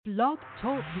Blog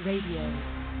Talk Radio.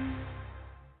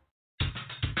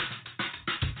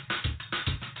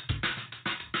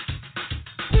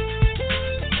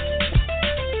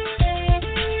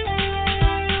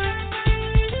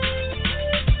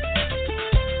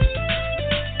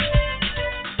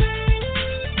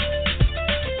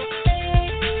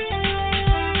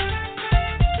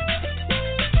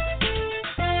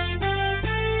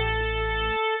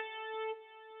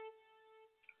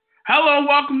 Hello,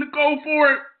 welcome to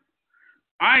Go4it.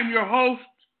 I'm your host,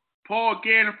 Paul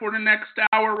Gannon. For the next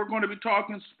hour, we're going to be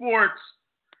talking sports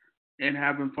and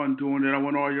having fun doing it. I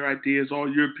want all your ideas, all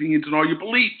your opinions, and all your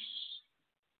beliefs.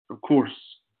 Of course,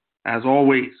 as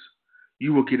always,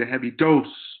 you will get a heavy dose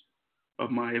of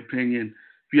my opinion.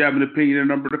 If you have an opinion, the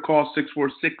number to call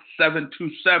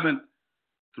 646-727-3070.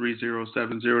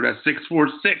 That's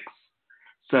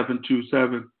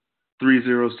 646-727-3070.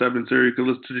 You can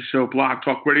listen to the show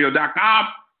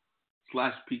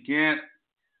blogtalkradio.com/pgant.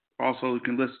 Also, you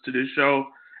can listen to this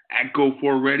show at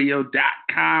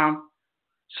Go4radio.com,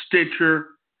 Stitcher,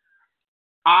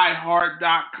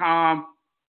 iHeart.com,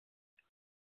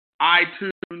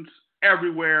 iTunes,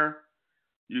 everywhere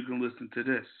you can listen to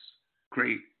this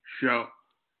great show.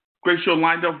 Great show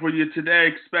lined up for you today.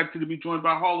 Expected to be joined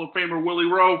by Hall of Famer Willie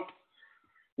Roaf.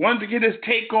 Wanted to get his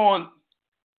take on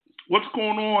what's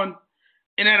going on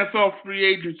in NFL free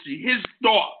agency, his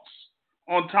thoughts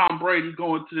on Tom Brady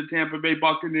going to the Tampa Bay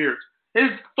Buccaneers,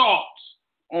 his thoughts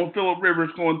on Phillip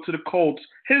Rivers going to the Colts,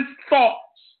 his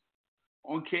thoughts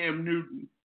on Cam Newton,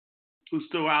 who's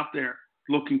still out there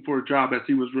looking for a job as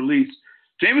he was released.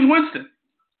 Jameis Winston,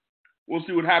 we'll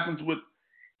see what happens with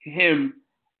him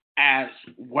as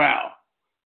well.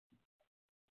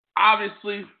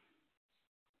 Obviously,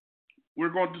 we're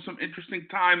going through some interesting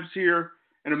times here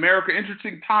in America,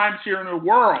 interesting times here in the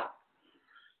world.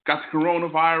 Got the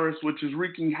coronavirus, which is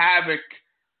wreaking havoc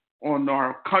on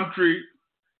our country,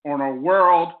 on our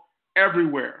world,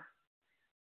 everywhere.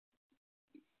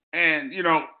 And,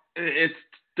 it's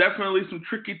definitely some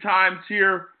tricky times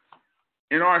here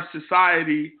in our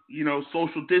society,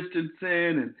 social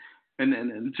distancing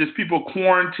and just people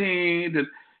quarantined. And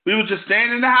we were just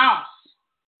staying in the house.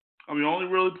 I mean, the only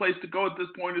really place to go at this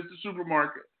point is the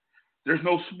supermarket. There's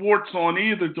no sports on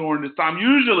either during this time.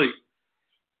 Usually,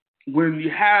 when you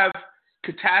have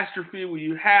catastrophe, when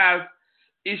you have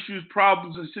issues,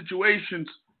 problems, and situations,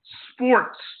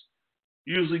 sports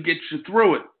usually gets you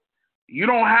through it. You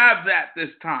don't have that this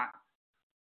time.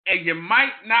 And you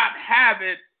might not have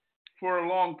it for a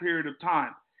long period of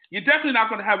time. You're definitely not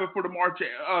going to have it for the month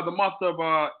of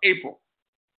April.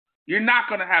 You're not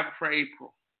going to have it for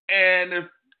April. And if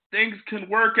things can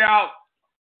work out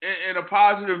in a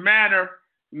positive manner,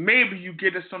 maybe you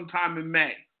get it sometime in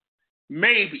May.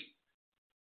 Maybe.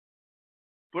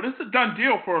 But it's a done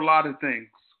deal for a lot of things.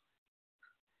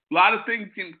 A lot of things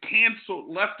getting canceled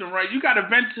left and right. You got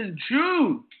events in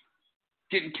June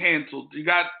getting canceled. You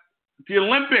got the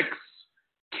Olympics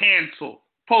canceled,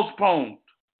 postponed.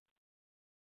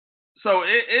 So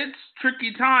it's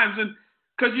tricky times. And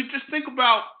because you just think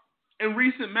about, in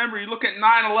recent memory, you look at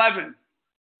 9/11.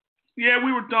 Yeah,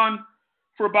 we were done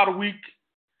for about a week.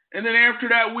 And then after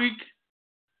that week,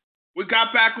 we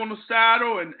got back on the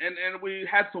saddle and we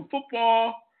had some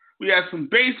football, we had some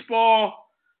baseball,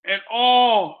 and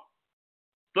all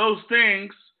those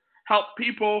things helped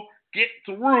people get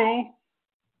through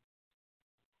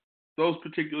those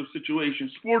particular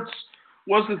situations. Sports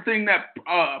was the thing that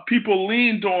people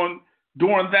leaned on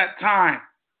during that time.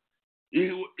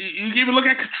 You even look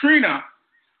at Katrina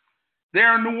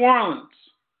there in New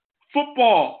Orleans.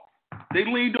 Football. They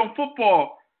leaned on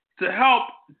football to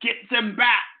help get them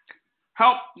back,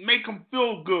 help make them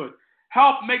feel good,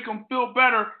 help make them feel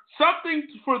better, something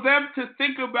for them to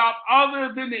think about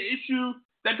other than the issue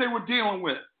that they were dealing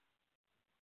with.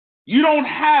 You don't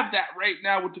have that right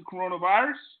now with the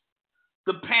coronavirus,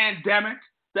 the pandemic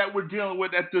that we're dealing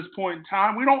with at this point in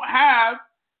time. We don't have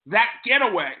that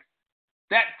getaway,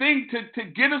 that thing to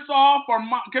get us off,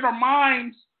 get our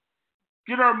minds,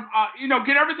 get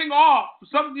everything off,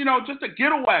 just a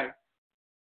getaway.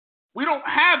 We don't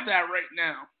have that right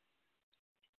now.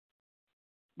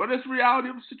 But it's the reality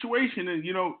of the situation. And,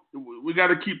 we got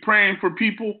to keep praying for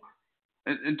people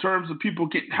in terms of people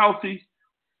getting healthy,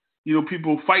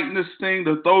 people fighting this thing.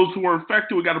 That those who are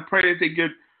infected, we got to pray that they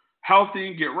get healthy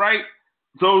and get right.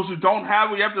 Those who don't have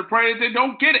it, we have to pray that they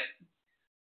don't get it.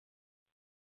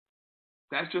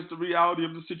 That's just the reality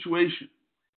of the situation.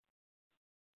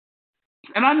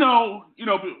 And I know,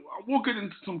 we'll get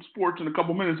into some sports in a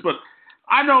couple minutes, but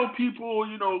I know people,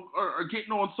 are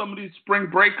getting on some of these spring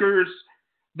breakers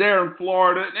there in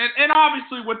Florida. And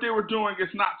obviously what they were doing is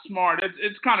not smart.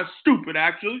 It's kind of stupid,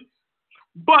 actually.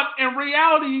 But in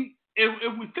reality,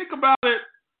 if we think about it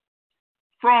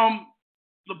from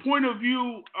the point of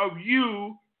view of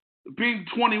you being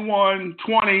 21,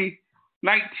 20,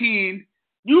 19,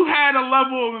 you had a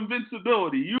level of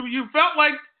invincibility. You felt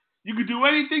like you could do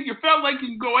anything. You felt like you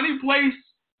could go any place.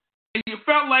 And you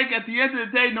felt like at the end of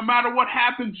the day, no matter what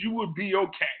happens, you would be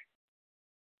okay.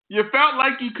 You felt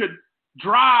like you could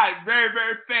drive very,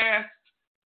 very fast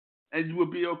and you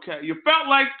would be okay. You felt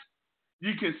like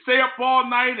you could stay up all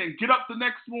night and get up the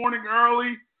next morning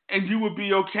early and you would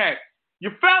be okay.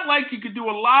 You felt like you could do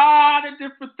a lot of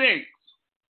different things.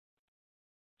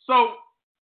 So,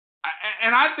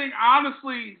 and I think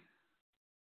honestly,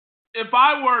 if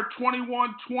I were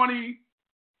 21, 20,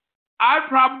 I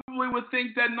probably would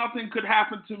think that nothing could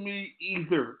happen to me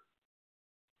either.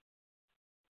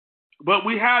 But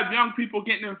we have young people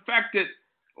getting infected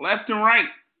left and right.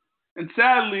 And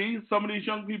sadly, some of these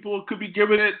young people could be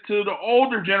giving it to the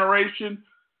older generation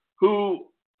who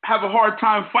have a hard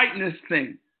time fighting this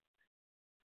thing.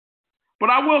 But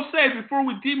I will say, before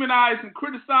we demonize and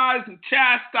criticize and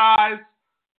chastise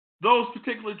those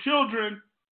particular children,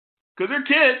 because they're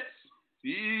kids,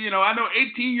 you know, I know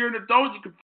 18, you're an adult, you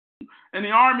can in the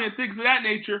army and things of that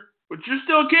nature, but you're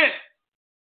still a kid.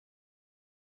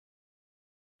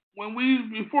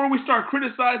 Before we start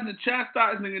criticizing and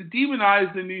chastising and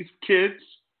demonizing these kids,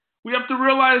 we have to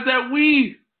realize that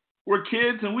we were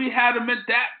kids and we had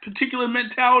that particular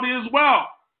mentality as well.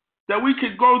 That we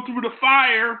could go through the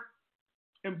fire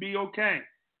and be okay.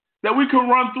 That we could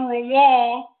run through a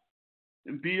wall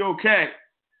and be okay.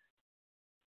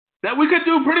 That we could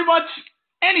do pretty much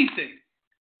anything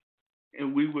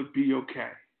and we would be okay.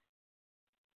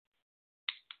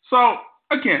 So,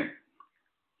 again,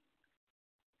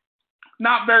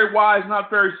 not very wise, not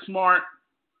very smart,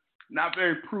 not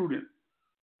very prudent.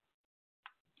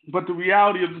 But the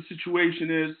reality of the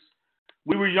situation is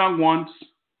we were young once,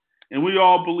 and we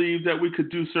all believed that we could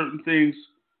do certain things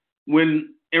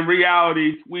when in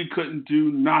reality we couldn't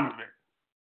do none of it.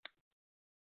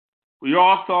 We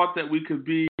all thought that we could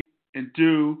be and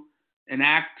do and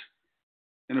act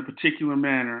in a particular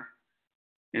manner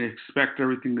and expect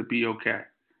everything to be okay.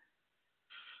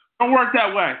 Don't work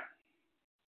that way.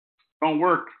 Don't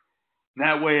work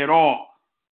that way at all,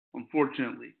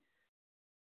 unfortunately.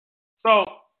 So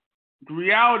the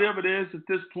reality of it is, at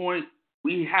this point,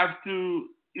 we have to,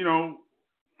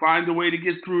 find a way to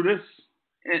get through this,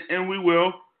 and we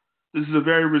will. This is a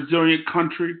very resilient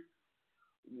country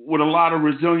with a lot of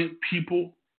resilient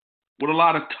people, with a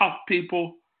lot of tough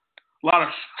people, a lot of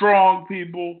strong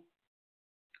people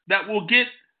that will get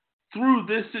through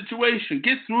this situation,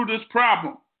 get through this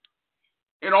problem,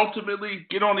 and ultimately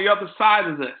get on the other side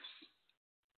of this.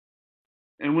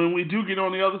 And when we do get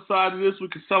on the other side of this, we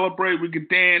can celebrate, we can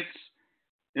dance,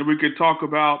 and we can talk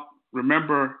about,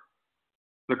 remember,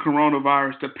 the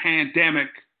coronavirus, the pandemic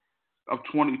of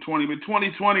 2020. But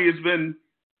 2020 has been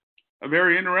a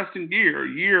very interesting year.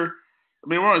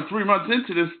 We're only 3 months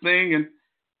into this thing, and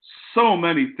so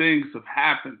many things have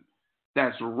happened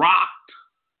that's rocked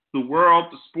the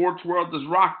world, the sports world, that's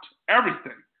rocked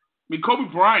everything.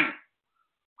 Kobe Bryant.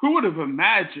 Who would have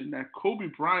imagined that Kobe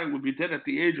Bryant would be dead at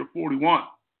the age of 41?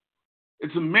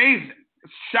 It's amazing.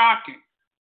 It's shocking.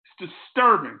 It's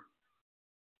disturbing.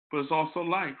 But it's also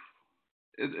life.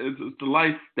 It's the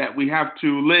life that we have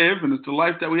to live, and it's the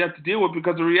life that we have to deal with,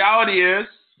 because the reality is,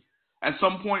 at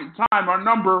some point in time, our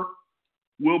number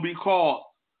will be called.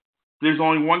 There's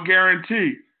only one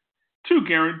guarantee. 2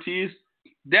 guarantees: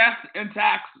 death and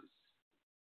taxes.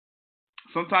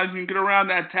 Sometimes you can get around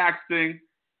that tax thing,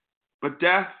 but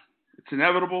death, it's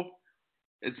inevitable.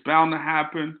 It's bound to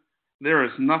happen. There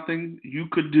is nothing you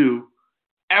could do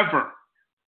ever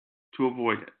to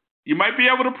avoid it. You might be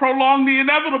able to prolong the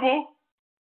inevitable,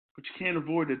 but you can't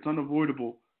avoid it. It's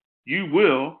unavoidable. You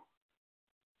will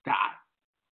die.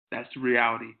 That's the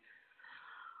reality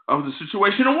of the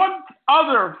situation. And one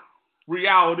other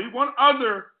reality, one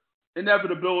other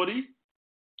inevitability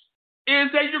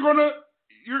is that you're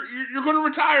gonna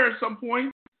retire at some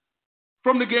point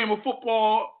from the game of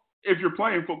football, if you're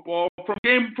playing football,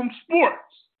 from sports,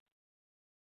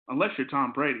 unless you're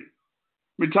Tom Brady.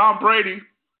 Tom Brady,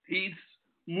 he's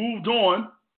moved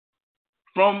on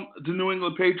from the New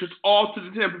England Patriots all to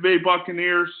the Tampa Bay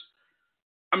Buccaneers.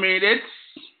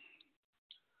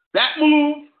 That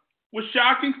move was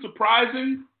shocking,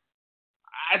 surprising.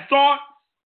 I thought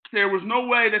there was no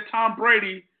way that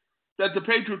the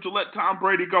Patriots would let Tom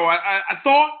Brady go. I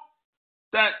thought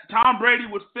that Tom Brady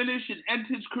would finish and end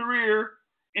his career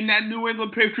in that New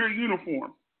England Patriot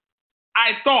uniform.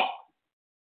 I thought.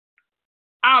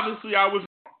 Obviously, I was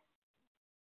wrong.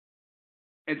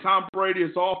 And Tom Brady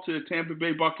is off to the Tampa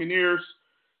Bay Buccaneers.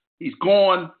 He's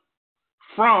gone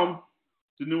from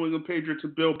the New England Patriots to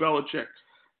Bill Belichick.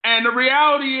 And the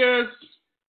reality is,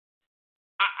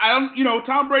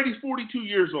 Tom Brady's 42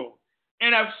 years old.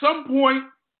 And at some point,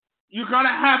 you're going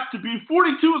to have to be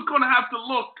 42 is going to have to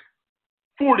look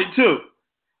 42.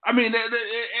 I mean,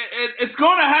 it's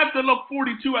going to have to look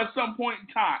 42 at some point in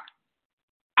time.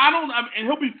 And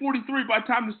he'll be 43 by the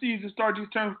time the season starts. He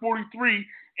turns 43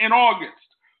 in August.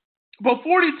 But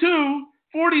 42,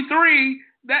 43,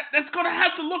 that's going to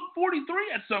have to look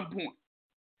 43 at some point.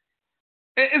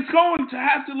 It's going to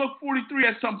have to look 43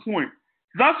 at some point.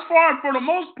 Thus far, for the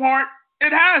most part,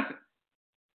 it hasn't.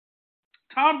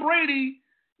 Tom Brady,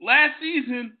 last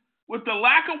season, with the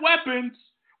lack of weapons,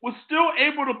 was still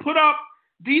able to put up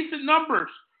decent numbers,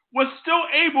 was still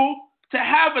able to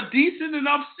have a decent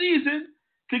enough season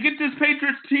to get this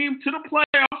Patriots team to the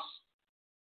playoffs.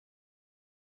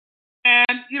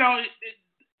 And,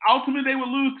 ultimately they would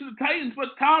lose to the Titans,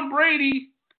 but Tom Brady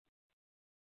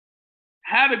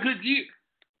had a good year.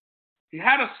 He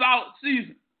had a solid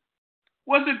season.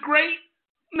 Was it great?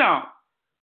 No.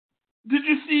 Did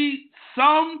you see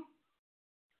some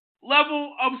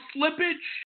level of slippage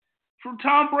from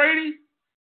Tom Brady?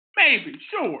 Maybe,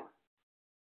 sure.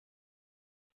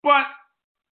 But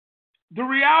the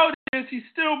reality is he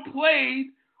still played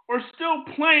or still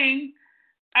playing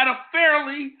at a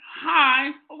fairly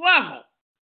high level.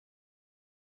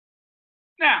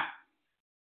 Now,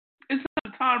 it's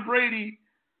not the Tom Brady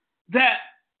that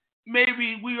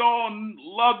maybe we all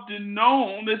loved and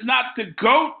known. It's not the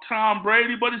GOAT Tom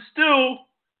Brady, but it's still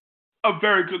a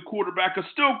very good quarterback, a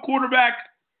still quarterback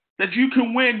that you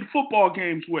can win football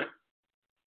games with.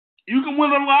 You can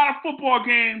win a lot of football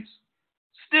games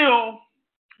still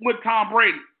with Tom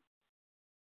Brady.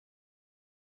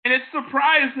 And it's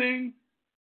surprising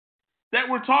that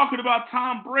we're talking about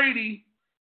Tom Brady,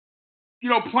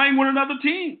 playing with another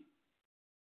team.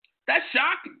 That's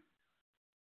shocking.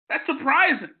 That's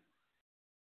surprising.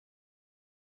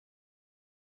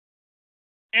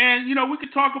 And, we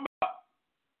could talk about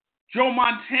Joe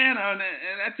Montana, and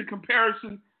that's a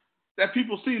comparison that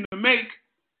people seem to make.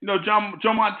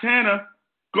 Joe Montana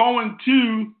going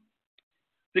to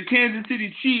the Kansas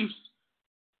City Chiefs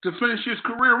to finish his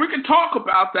career. We can talk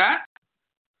about that.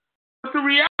 But the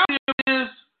reality is,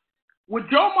 when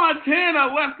Joe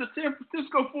Montana left the San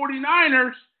Francisco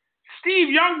 49ers, Steve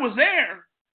Young was there.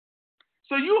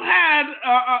 So you had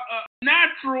a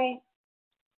natural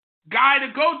guy to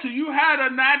go to. You had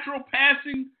a natural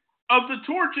passing of the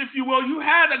torch, if you will. You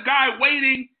had a guy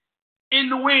waiting in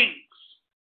the wings.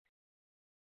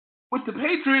 With the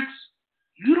Patriots,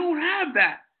 you don't have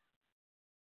that.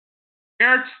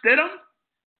 Eric Stidham,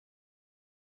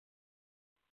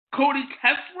 Cody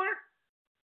Kessler,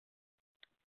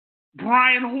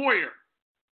 Brian Hoyer.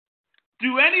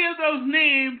 Do any of those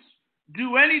names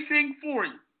do anything for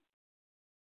you?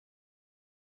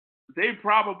 They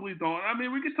probably don't. I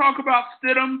mean, we could talk about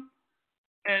Stidham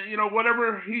and,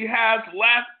 whatever he has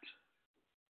left.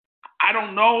 I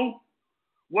don't know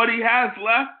what he has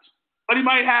left, but he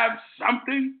might have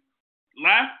something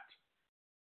left.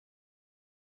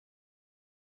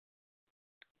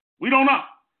 We don't know.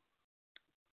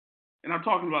 And I'm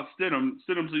talking about Stidham.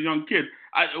 Stidham's a young kid.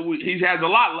 He has a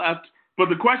lot left, but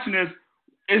the question is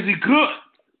he good?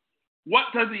 What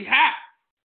does he have?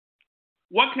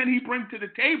 What can he bring to the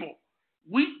table?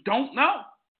 We don't know.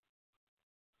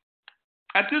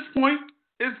 At this point,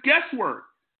 it's guesswork.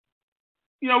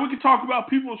 We can talk about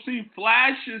people seeing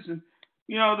flashes and,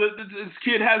 this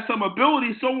kid has some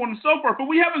ability, so on and so forth, but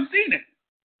we haven't seen it.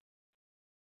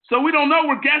 So we don't know.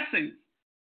 We're guessing.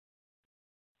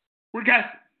 We're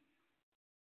guessing.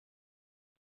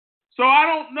 So I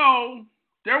don't know.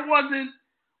 There wasn't.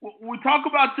 We talk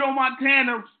about Joe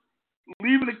Montana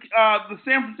leaving the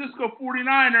San Francisco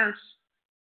 49ers.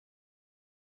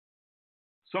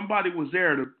 Somebody was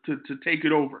there to take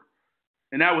it over,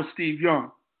 and that was Steve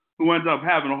Young, who ended up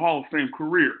having a Hall of Fame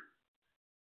career.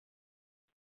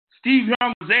 Steve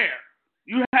Young was there.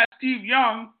 You had Steve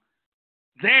Young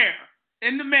there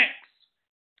in the mix.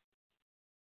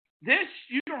 This,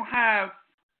 you don't have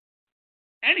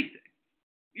anything.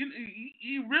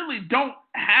 You really don't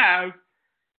have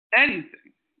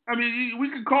anything. I mean,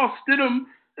 we could call Stidham,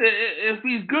 if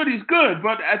he's good, he's good.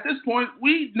 But at this point,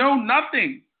 we know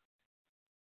nothing.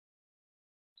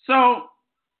 So,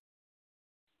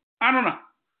 I don't know.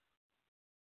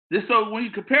 So when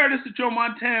you compare this to Joe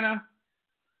Montana,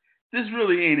 this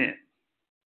really ain't it.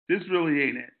 This really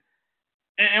ain't it.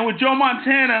 And when Joe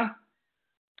Montana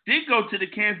did go to the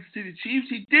Kansas City Chiefs,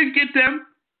 he did get them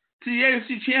to the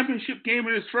AFC Championship game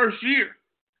in his first year.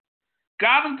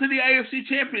 Got him to the AFC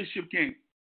Championship game.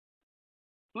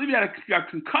 I believe he got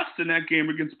concussed in that game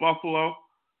against Buffalo.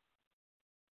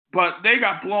 But they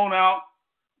got blown out.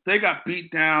 They got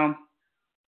beat down.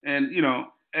 And,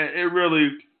 it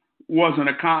really wasn't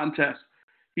a contest.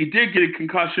 He did get a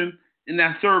concussion in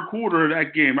that third quarter of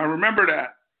that game. I remember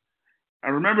that.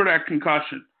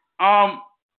 Concussion.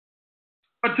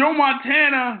 But Joe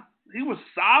Montana, he was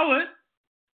solid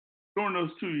during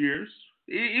those 2 years.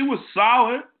 He was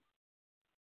solid.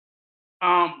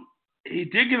 He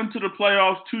did get him to the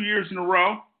playoffs 2 years in a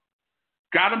row.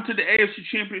 Got him to the AFC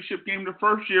Championship game the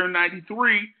first year in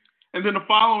 '93, and then the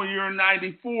following year in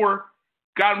 '94,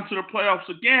 got him to the playoffs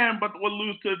again, but would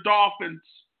lose to the Dolphins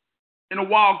in a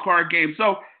wild card game.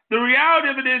 So the reality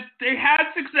of it is they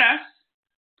had success.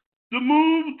 The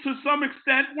move, to some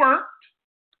extent, worked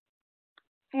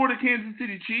for the Kansas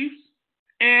City Chiefs,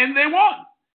 and they won.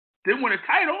 Didn't win a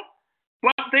title,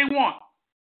 but they won.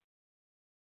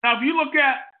 Now, if you look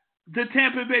at the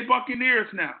Tampa Bay Buccaneers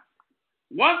now,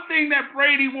 one thing that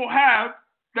Brady will have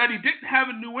that he didn't have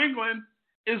in New England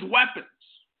is weapons.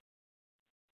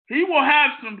 He will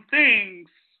have some things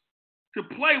to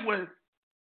play with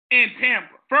in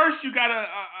Tampa. First, you got a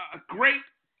great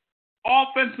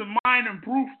offensive mind in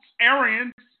Bruce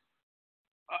Arians,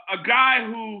 a guy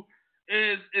who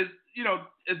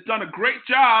has done a great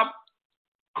job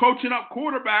coaching up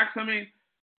quarterbacks. I mean,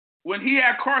 when he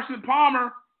had Carson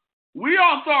Palmer, we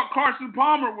all thought Carson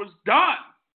Palmer was done,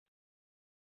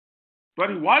 but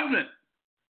he wasn't.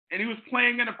 And he was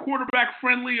playing in a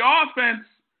quarterback-friendly offense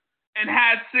and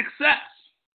had success.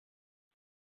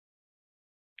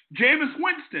 Jameis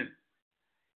Winston,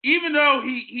 even though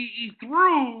he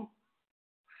threw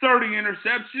 30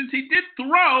 interceptions, he did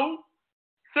throw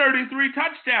 33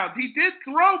 touchdowns. He did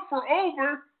throw for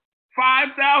over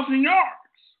 5,000 yards.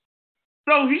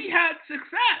 So he had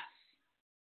success.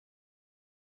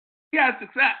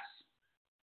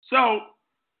 So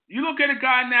you look at a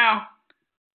guy now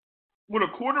with a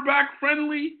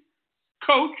quarterback-friendly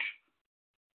coach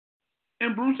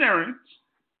in Bruce Arians,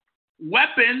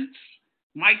 weapons,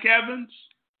 Mike Evans,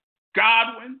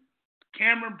 Godwin,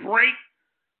 Cameron Brate.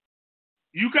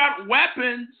 You got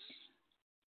weapons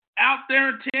out there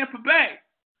in Tampa Bay.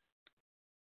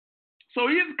 So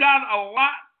he's got a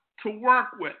lot to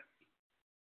work with.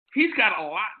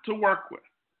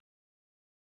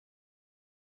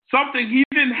 Something he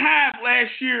didn't have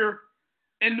last year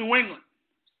in New England.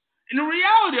 And the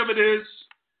reality of it is,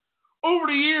 over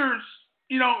the years,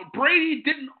 Brady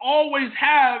didn't always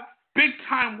have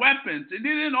big-time weapons. And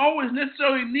he didn't always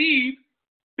necessarily need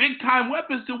big-time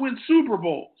weapons to win Super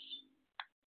Bowls.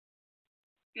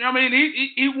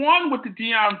 He won with the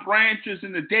Deion Branches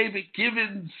and the David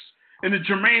Givens and the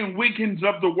Jermaine Wiggins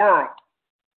of the world.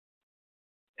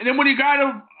 And then when he got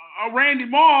a Randy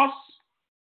Moss,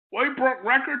 well, he broke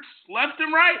records left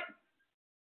and right.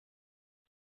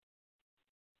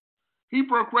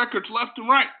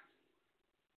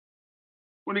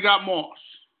 When he got Moss.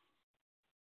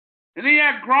 And he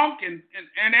had Gronk and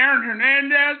Aaron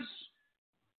Hernandez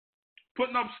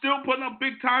still putting up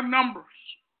big time numbers.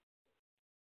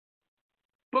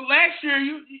 But last year,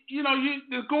 you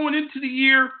going into the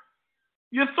year,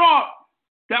 you thought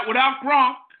that without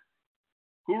Gronk,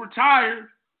 who retired,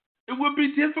 it would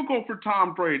be difficult for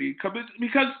Tom Brady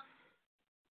because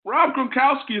Rob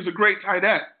Gronkowski is a great tight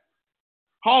end,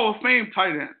 Hall of Fame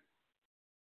tight end.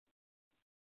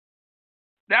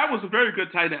 That was a very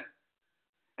good tight end.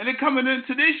 And then coming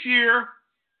into this year,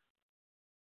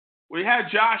 we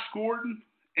had Josh Gordon,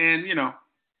 and,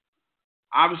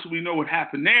 obviously we know what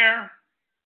happened there.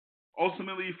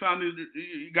 Ultimately,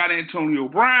 you got Antonio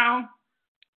Brown.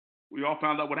 We all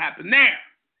found out what happened there.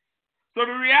 So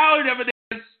the reality of it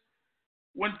is,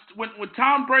 when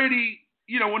Tom Brady,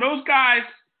 when those guys,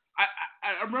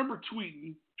 I remember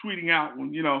tweeting out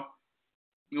when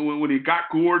he got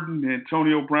Gordon and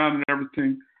Antonio Brown and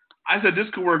everything, I said this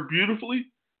could work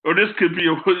beautifully, or this could be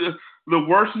the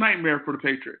worst nightmare for the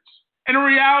Patriots. And in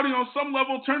reality, on some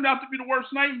level, it turned out to be the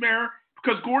worst nightmare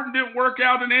because Gordon didn't work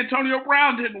out and Antonio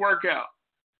Brown didn't work out.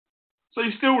 So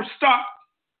you still were stuck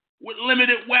with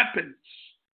limited weapons.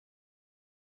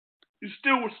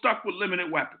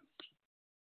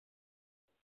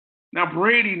 Now,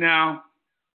 Brady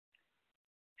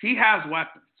he has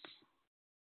weapons.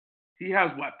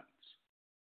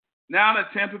 Now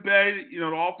that Tampa Bay, the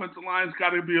offensive line's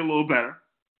got to be a little better.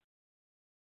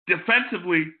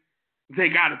 Defensively, they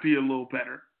got to be a little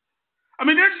better.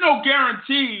 There's no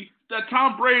guarantee that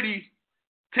Tom Brady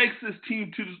takes this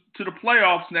team to the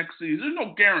playoffs next season. There's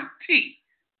no guarantee.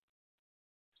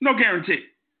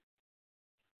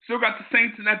 Still got the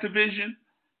Saints in that division.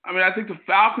 I mean, I think the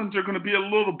Falcons are going to be a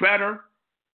little better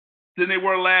than they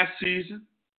were last season.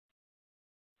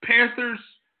 Panthers,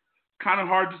 kind of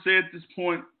hard to say at this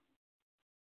point.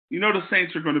 You know the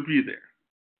Saints are going to be there.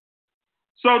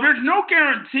 So there's no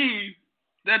guarantee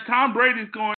that Tom Brady is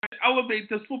going to elevate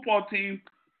this football team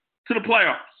to the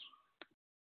playoffs.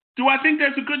 Do I think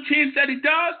there's a good chance that he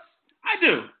does? I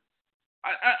do.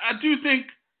 I do think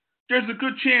there's a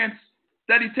good chance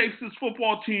that he takes this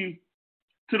football team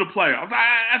to the playoffs.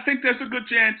 I think there's a good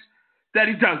chance that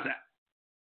he does that.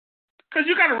 Because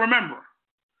you got to remember,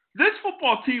 this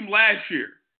football team last year,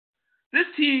 this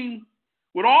team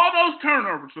with all those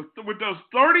turnovers, with those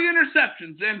 30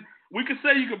 interceptions, and we could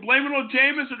say you could blame it on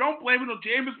Jameis or don't blame it on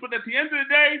Jameis, but at the end of the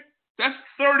day, that's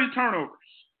 30 turnovers.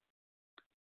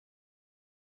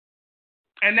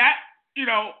 And that,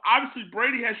 obviously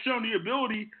Brady has shown the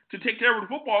ability to take care of the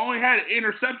football. Only had 8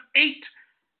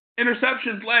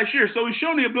 interceptions last year, so he's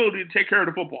shown the ability to take care of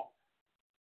the football.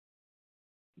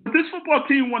 But this football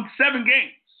team won 7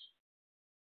 games.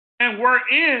 And we're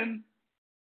in,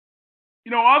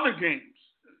 other games.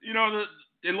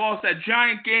 They lost that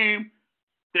Giant game.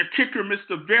 Their kicker missed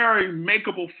a very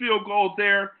makeable field goal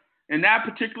there in that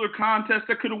particular contest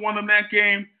that could have won them that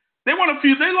game. They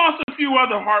lost a few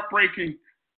other heartbreaking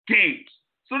games.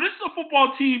 So this is a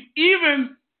football team,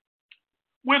 even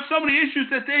with some of the issues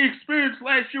that they experienced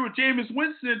last year with Jameis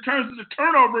Winston in terms of the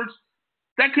turnovers,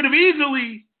 that could have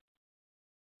easily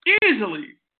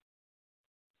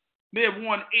they have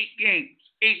won 8 games,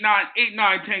 8,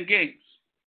 9, 10 games.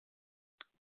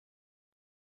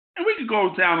 And we could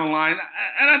go down the line,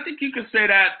 and I think you could say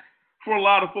that for a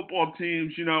lot of football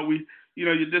teams.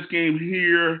 This game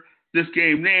here, this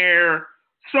game there,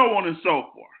 so on and so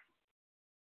forth.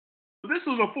 But this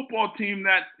is a football team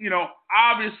that,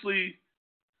 obviously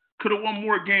could have won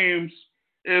more games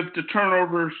if the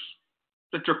turnovers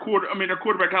that their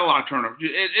quarterback had a lot of turnovers.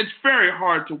 It's very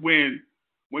hard to win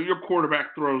when your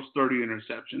quarterback throws 30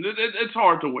 interceptions. It's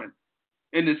hard to win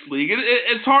in this league.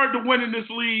 It's hard to win in this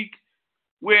league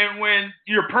when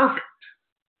you're perfect.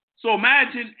 So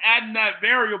imagine adding that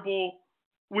variable,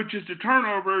 which is the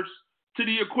turnovers, to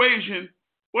the equation.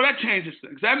 Well, that changes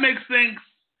things. That makes things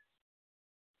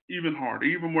even harder,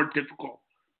 even more difficult,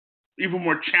 even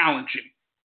more challenging.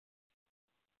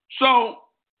 So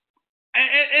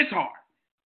it's hard.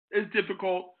 It's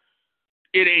difficult.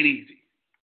 It ain't easy.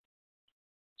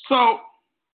 So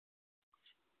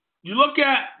you look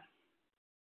at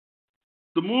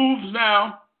the moves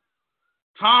now.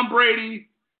 Tom Brady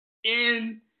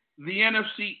in the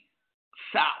NFC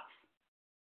South.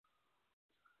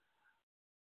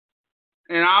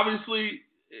 And obviously,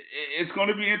 it's going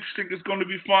to be interesting. It's going to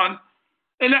be fun.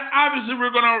 And obviously, we're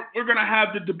gonna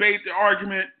have the debate, the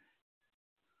argument.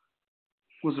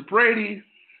 Was it Brady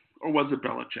or was it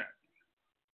Belichick?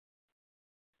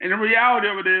 And the reality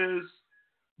of it is,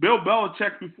 Bill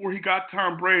Belichick, before he got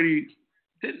Tom Brady,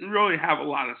 didn't really have a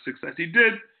lot of success. He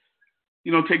did,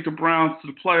 take the Browns to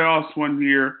the playoffs one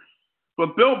year.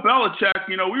 But Bill Belichick,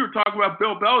 we were talking about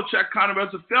Bill Belichick kind of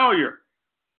as a failure.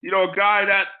 A guy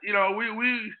that, we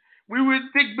would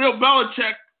think Bill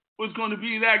Belichick was going to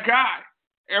be that guy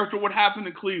after what happened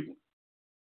in Cleveland.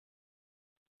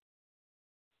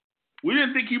 We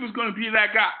didn't think he was going to be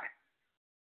that guy.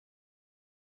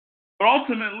 But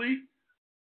ultimately,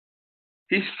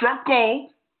 he struck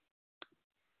gold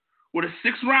with a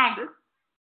 6th rounder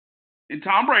in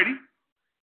Tom Brady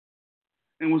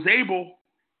and was able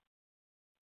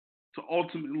to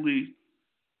ultimately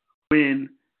win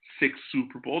 6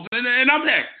 Super Bowls. And I'm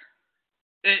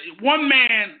saying, one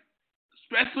man,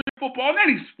 especially in football, in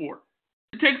any sport,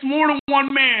 it takes more than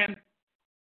one man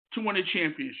to win a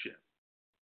championship.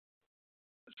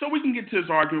 So we can get to this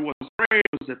argument. Was it Brady?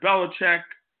 Was it Belichick?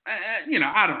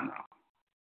 I don't know.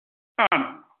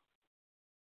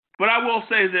 But I will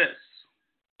say this.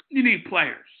 You need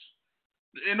players.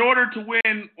 In order to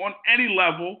win on any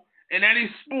level, in any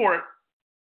sport,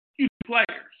 you need players.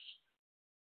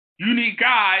 You need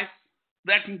guys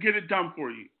that can get it done for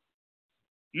you.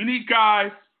 You need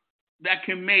guys that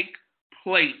can make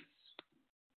plays.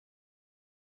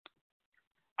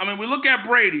 We look at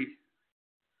Brady.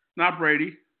 Not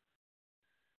Brady.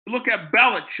 We look at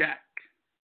Belichick.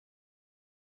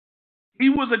 He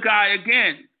was a guy,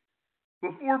 again,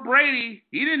 before Brady,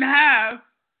 he didn't have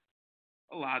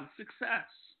a lot of success.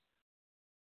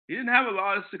 With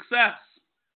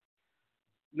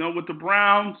the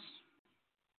Browns,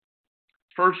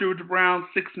 first year with the Browns,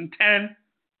 6-10.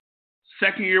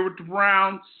 Second year with the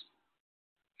Browns,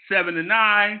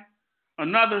 7-9.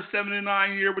 Another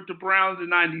 7-9 year with the Browns in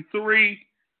 93.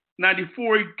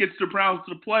 '94, he gets the Browns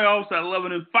to the playoffs at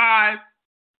 11-5.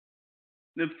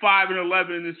 Then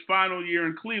 5-11 in his final year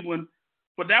in Cleveland.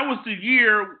 But that was the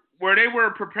year where they were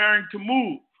preparing to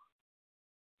move.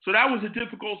 So that was a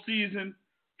difficult season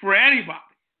for anybody.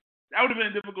 That would have been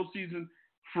a difficult season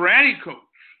for any coach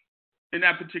in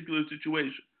that particular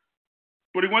situation.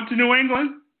 But he went to New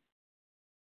England.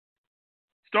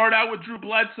 Started out with Drew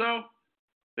Bledsoe.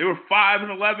 They were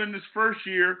 5-11 his first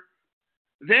year.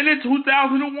 Then in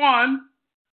 2001,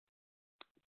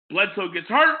 Bledsoe gets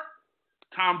hurt.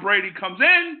 Tom Brady comes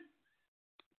in.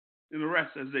 And the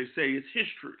rest, as they say, is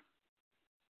history.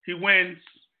 He wins,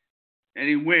 and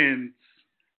he wins,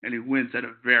 and he wins at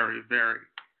a very, very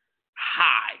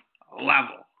high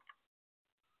level.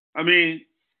 I mean,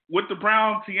 with the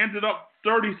Browns, he ended up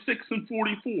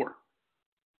 36-44.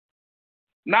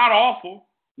 Not awful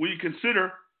when you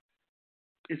consider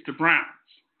it's the Browns.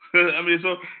 I mean,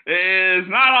 so it's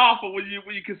not awful when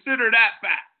you consider that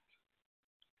fact.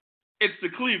 It's the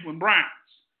Cleveland Browns.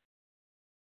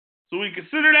 So when you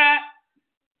consider that,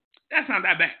 that's not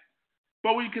that bad.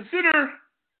 But when you consider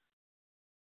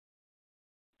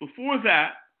before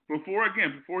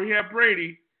he had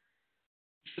Brady,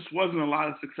 it just wasn't a lot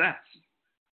of success.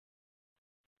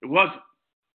 It wasn't.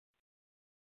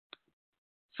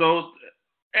 So,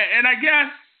 and I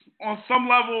guess on some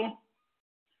level,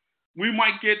 we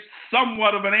might get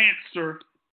somewhat of an answer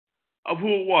of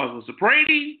who it was. Was it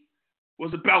Brady?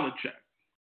 Was it Belichick?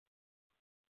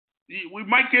 We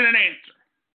might get an answer.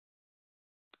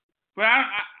 But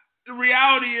the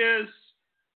reality is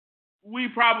we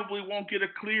probably won't get a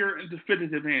clear and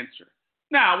definitive answer.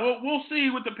 Now, we'll see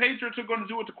what the Patriots are going to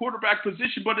do with the quarterback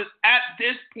position, but at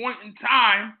this point in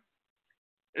time,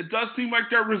 it does seem like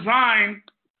they're resigned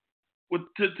to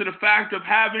the fact of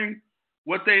having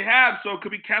what they have. So it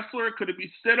could be Kessler, could it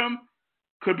be Stidham,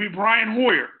 could be Brian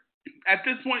Hoyer. At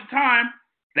this point in time,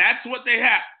 that's what they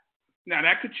have. Now,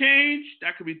 that could change.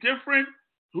 That could be different.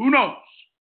 Who knows?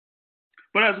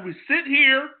 But as we sit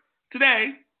here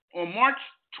today on March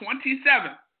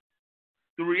 27th,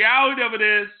 the reality of it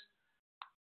is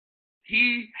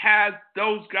he has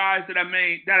those guys that I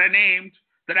named,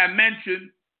 that I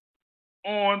mentioned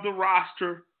on the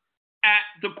roster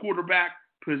at the quarterback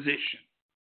position.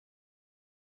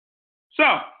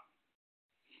 So,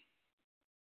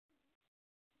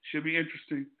 should be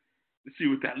interesting to see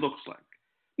what that looks like.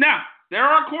 Now, there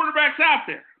are quarterbacks out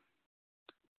there.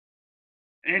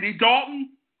 Andy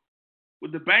Dalton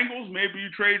with the Bengals, maybe you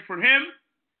trade for him.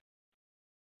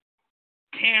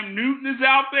 Cam Newton is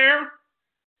out there.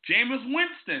 Jameis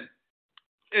Winston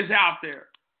is out there.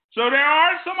 So there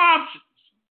are some options.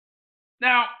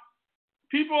 Now,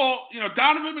 people,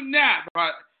 Donovan McNabb,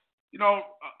 a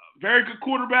very good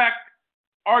quarterback,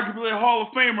 arguably a Hall of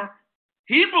Famer,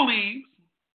 he believes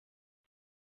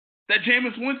that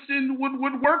Jameis Winston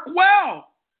would work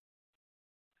well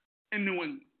in New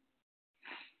England.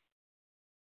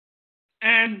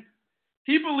 And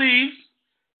he believes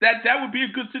that would be a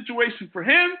good situation for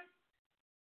him.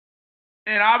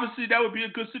 And obviously that would be a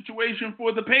good situation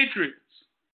for the Patriots.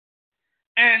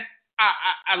 And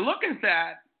I look at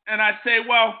that and I say,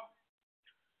 well,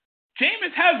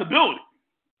 Jameis has ability.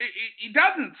 He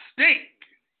doesn't stink.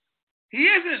 He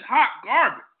isn't hot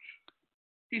garbage.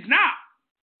 He's not.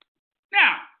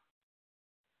 Now,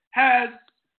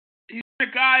 he's a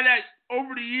guy that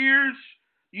over the years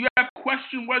you have to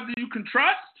question whether you can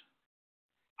trust?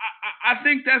 I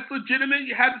think that's legitimate.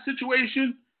 You had the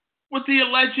situation with the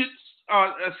alleged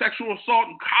sexual assault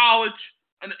in college,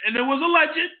 and it was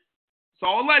alleged. It's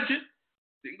all alleged.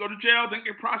 Didn't go to jail, didn't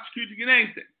get prosecuted, didn't get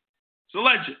anything. It's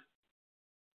alleged.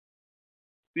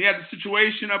 You had the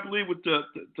situation, I believe, with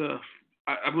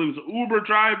I believe it was an Uber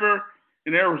driver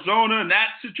in Arizona, in that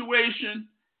situation.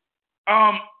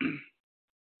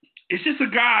 It's just a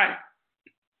guy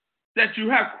that you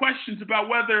have questions about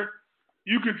whether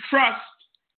you can trust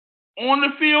on the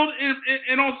field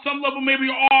and on some level maybe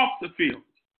off the field.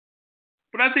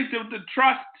 But I think the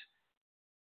trust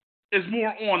is more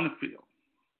on the field.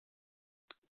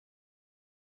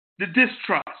 The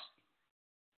distrust,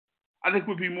 I think,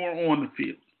 would be more on the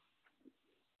field,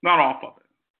 not off of it.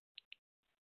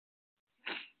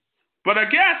 But I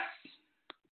guess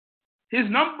his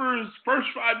numbers first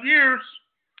 5 years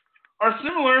are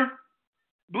similar, I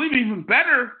believe even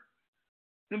better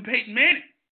than Peyton Manning.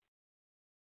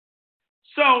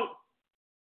 So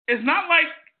it's not like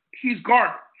he's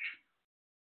garbage.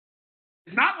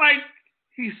 It's not like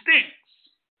he stinks.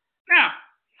 Now,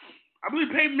 I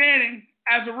believe Peyton Manning,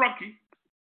 as a rookie,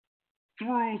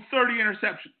 threw 30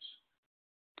 interceptions.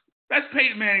 That's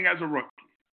Peyton Manning as a rookie.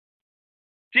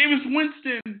 Jameis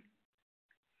Winston,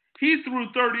 he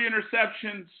threw 30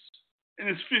 interceptions in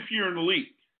his 5th year in the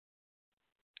league.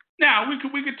 Now,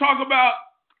 we could talk about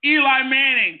Eli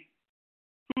Manning,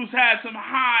 who's had some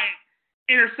high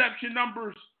interception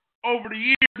numbers over the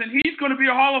years, and he's going to be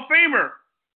a Hall of Famer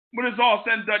when it's all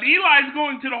said and done. Eli's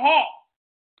going to the Hall.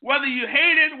 Whether you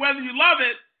hate it, whether you love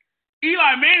it,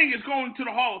 Eli Manning is going to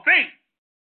the Hall of Fame.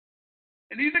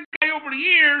 And he's a guy over the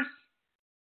years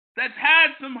that's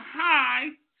had some high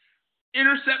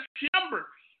interception numbers.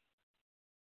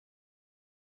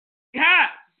 He has.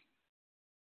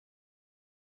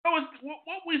 So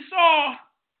what we saw,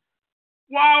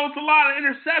 while it's a lot of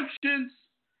interceptions,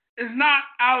 is not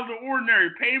out of the ordinary.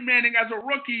 Peyton Manning, as a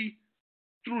rookie,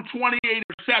 threw 28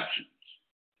 interceptions,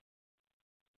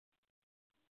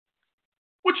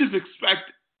 which is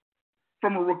expected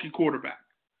from a rookie quarterback.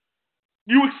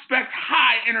 You expect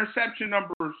high interception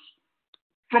numbers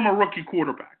from a rookie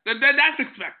quarterback. That's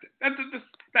expected.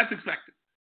 That's expected.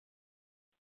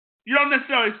 You don't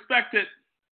necessarily expect it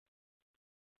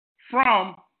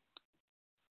from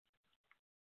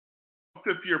a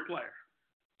 5th-year player.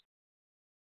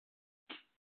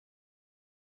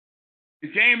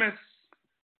 Jameis,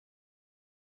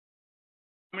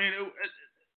 I mean,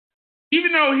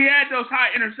 even though he had those high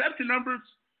interception numbers,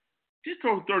 he did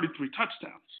throw 33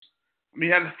 touchdowns. I mean,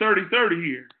 he had a 30-30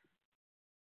 year.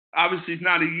 Obviously, it's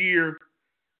not a year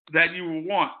that you would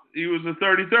want. He was a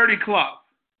 30-30 club.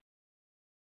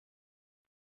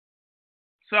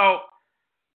 So,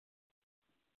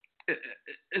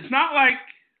 it's not like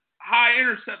high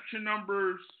interception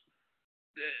numbers.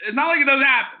 It's not like it doesn't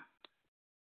happen.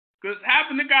 Because it's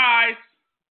happened to guys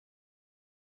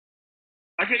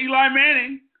like Eli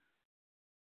Manning,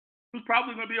 who's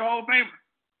probably going to be a Hall of Famer.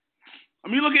 I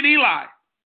mean, look at Eli.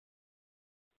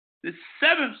 His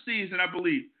 7th season, I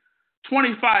believe,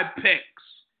 25 picks.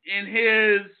 In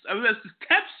his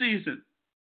 10th season,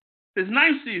 his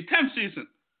 9th season, 10th season,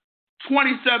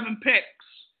 27 picks.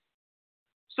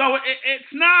 So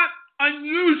it's not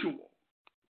unusual.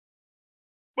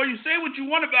 But you say what you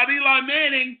want about Eli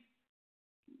Manning,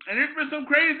 and there's been some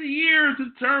crazy years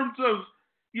in terms of,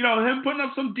 him putting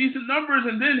up some decent numbers,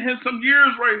 and then some years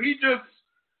where he just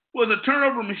was a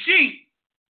turnover machine.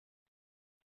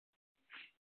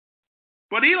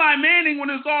 But Eli Manning, when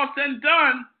it's all said and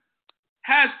done,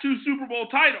 has 2 Super Bowl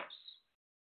titles.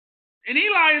 And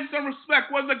Eli, in some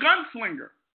respect, was a gunslinger.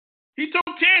 He took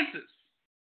chances.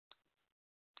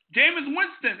 Jameis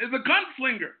Winston is a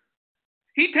gunslinger.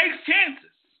 He takes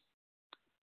chances.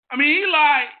 I mean,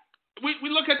 Eli, we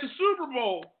look at the Super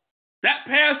Bowl. That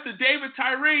pass to David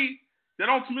Tyree that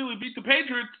ultimately beat the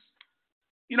Patriots,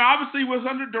 obviously was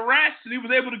under duress and he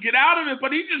was able to get out of it,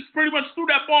 but he just pretty much threw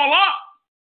that ball up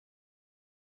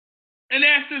and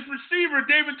asked his receiver,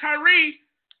 David Tyree,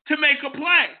 to make a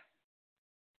play.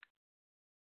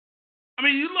 I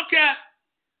mean, you look at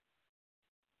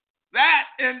that,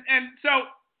 and so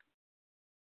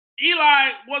Eli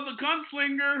was a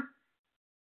gunslinger.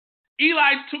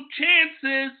 Eli took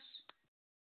chances,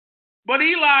 but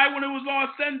Eli, when it was all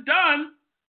said and done,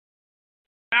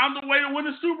 found a way to win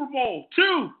a Super Bowl,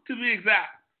 2 to be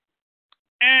exact.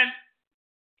 And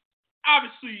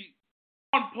obviously,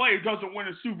 one player doesn't win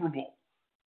a Super Bowl.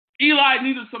 Eli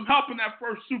needed some help in that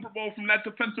first Super Bowl from that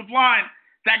defensive line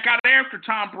that got after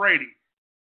Tom Brady.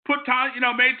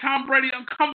 Made Tom Brady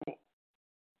uncomfortable.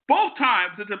 Both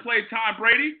times that they played Tom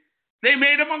Brady, they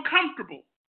made him uncomfortable,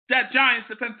 that Giants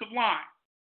defensive line.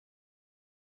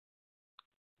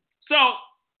 So,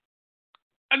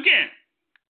 again,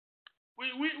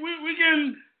 we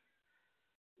can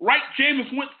write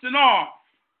Jameis Winston off.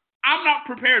 I'm not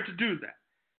prepared to do that.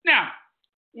 Now,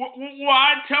 will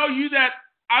I tell you that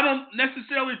I don't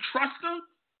necessarily trust him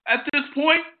at this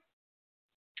point?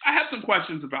 I have some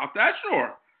questions about that,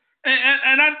 sure.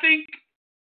 And I think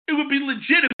it would be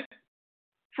legitimate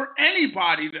for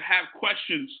anybody to have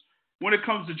questions when it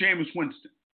comes to Jameis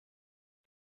Winston.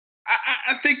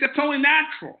 I think that's only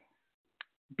natural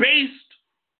based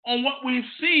on what we've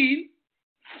seen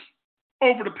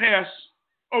over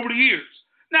the years.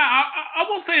 Now, I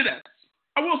will say this.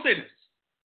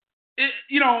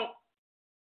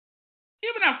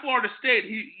 Even at Florida State,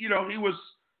 he was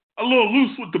a little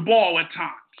loose with the ball at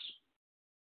times.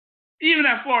 Even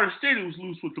at Florida State, he was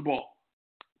loose with the ball.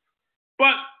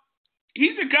 But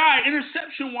he's a guy,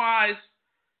 interception-wise,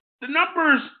 the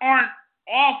numbers aren't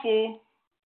awful.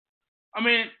 I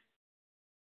mean,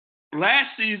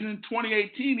 last season,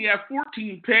 2018, he had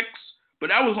 14 picks, but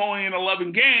that was only in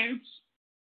 11 games.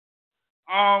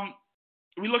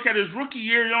 We look at his rookie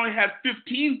year, he only had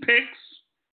 15 picks.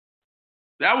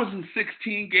 That was in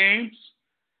 16 games.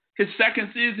 His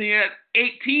second season, he had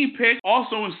 18 picks,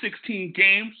 also in 16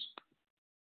 games.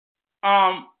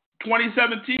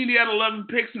 2017, he had 11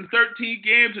 picks in 13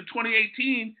 games. In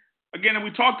 2018, again, and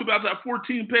we talked about that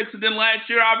 14 picks. And then last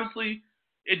year, obviously,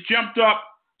 it jumped up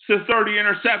to 30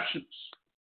 interceptions.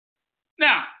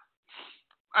 Now,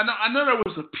 I know there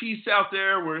was a piece out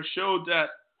there where it showed that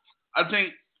I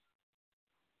think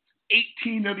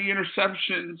 18 of the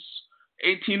interceptions,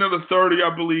 18 of the 30,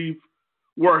 I believe,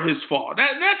 were his fault.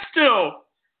 That's still,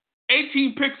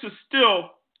 18 picks is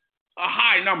still a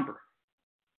high number.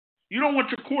 You don't want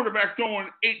your quarterback throwing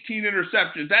 18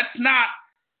 interceptions. That's not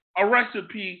a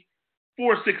recipe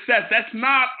for success. That's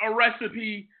not a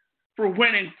recipe for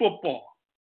winning football.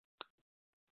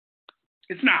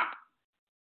 It's not.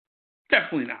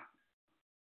 Definitely not.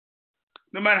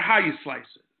 No matter how you slice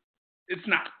it. It's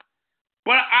not.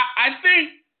 But I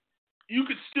think you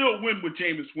could still win with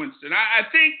Jameis Winston. I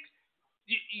think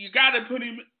you got to put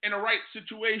him in the right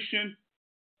situation.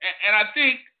 And I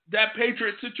think that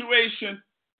Patriot situation,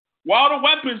 while the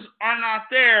weapons are not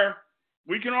there,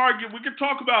 we can argue, we can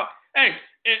talk about, hey,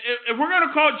 if we're going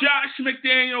to call Josh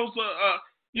McDaniels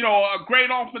a great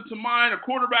offensive mind, a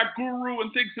quarterback guru,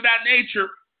 and things of that nature,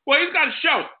 well, he's got to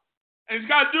show it. And he's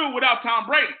got to do it without Tom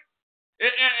Brady.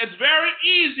 It's very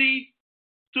easy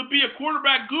to be a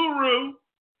quarterback guru.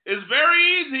 It's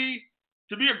very easy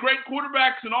to be a great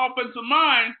quarterback and offensive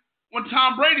mind when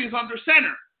Tom Brady is under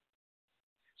center.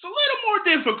 It's a little more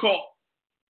difficult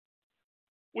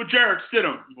with Jarrett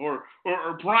Stidham or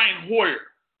Brian Hoyer.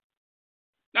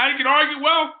 Now you can argue,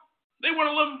 well, they won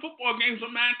 11 football games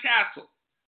with Matt Castle.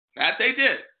 That they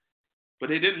did. But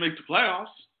they didn't make the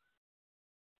playoffs.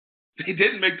 They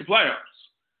didn't make the playoffs.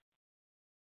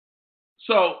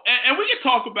 So, and we can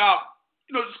talk about,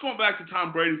 just going back to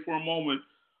Tom Brady for a moment,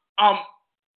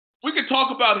 we could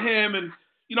talk about him and,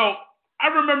 I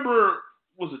remember,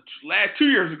 was it 2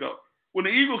 years ago, when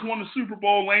the Eagles won the Super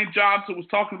Bowl, Lane Johnson was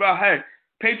talking about, hey,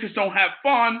 Patriots don't have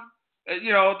fun.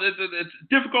 It's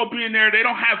difficult being there. They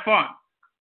don't have fun.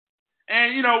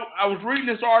 And, I was reading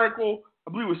this article,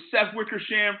 I believe it was Seth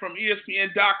Wickersham from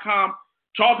ESPN.com,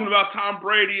 talking about Tom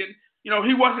Brady. And,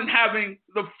 he wasn't having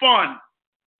the fun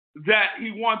that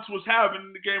he once was having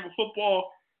in the game of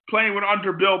football, playing with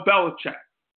under Bill Belichick.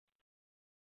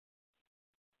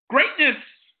 Greatness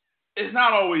is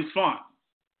not always fun.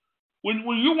 When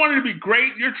you want to be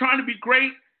great, you're trying to be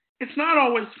great, it's not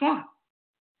always fun.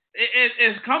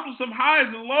 It comes with some highs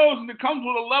and lows, and it comes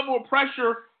with a level of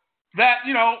pressure that,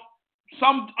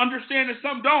 some understand and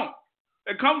some don't.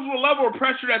 It comes with a level of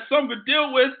pressure that some could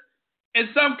deal with and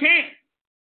some can't.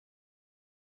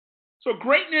 So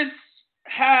greatness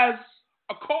has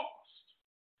a cost.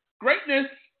 Greatness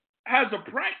has a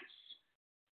price.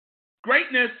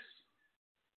 Greatness,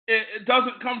 it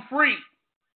doesn't come free. It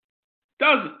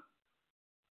doesn't.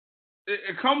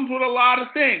 It comes with a lot of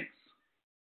things.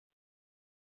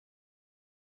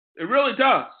 It really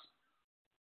does.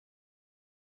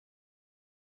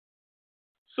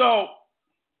 So,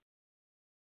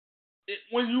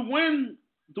 when you win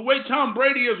the way Tom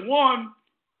Brady has won,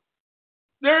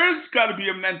 there is got to be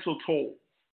a mental toll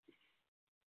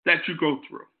that you go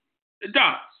through. It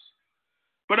does.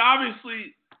 But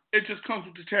obviously, it just comes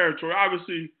with the territory.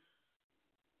 Obviously,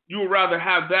 you would rather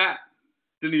have that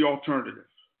than the alternative.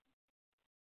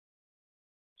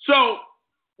 So,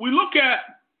 we look at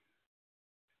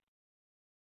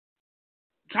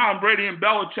Tom Brady and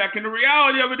Belichick, and the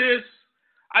reality of it is,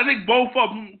 I think both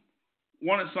of them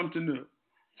wanted something new.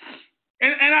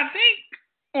 And I think,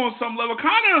 on some level,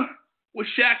 kind of with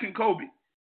Shaq and Kobe.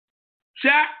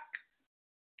 Shaq,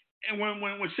 and when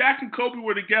Shaq and Kobe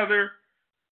were together,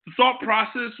 the thought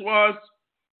process was,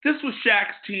 this was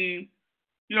Shaq's team.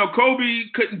 Kobe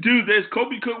couldn't do this.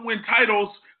 Kobe couldn't win titles.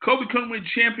 Kobe couldn't win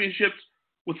championships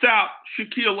without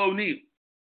Shaquille O'Neal.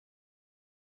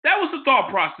 That was the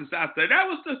thought process out there. That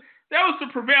was the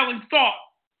prevailing thought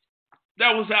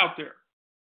that was out there.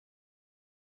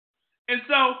 And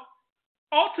so,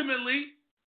 ultimately,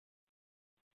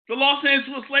 the Los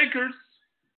Angeles Lakers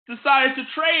decided to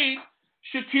trade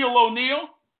Shaquille O'Neal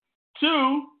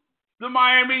to the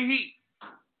Miami Heat.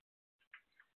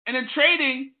 And in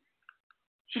trading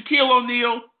Shaquille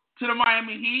O'Neal to the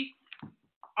Miami Heat,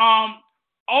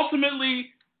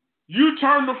 ultimately, you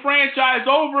turn the franchise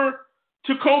over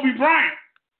to Kobe Bryant.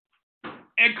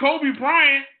 And Kobe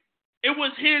Bryant, it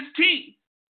was his team.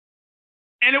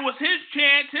 And it was his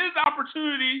chance, his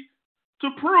opportunity to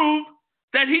prove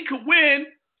that he could win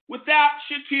without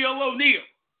Shaquille O'Neal.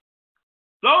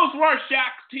 Those were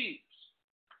Shaq's teams.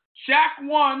 Shaq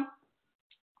won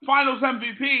Finals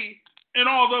MVP in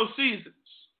all those seasons.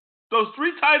 Those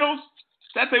 3 titles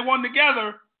that they won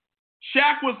together,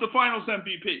 Shaq was the Finals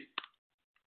MVP.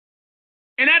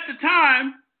 And at the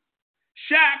time,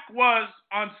 Shaq was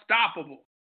unstoppable.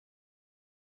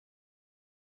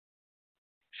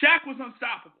 Shaq was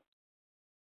unstoppable.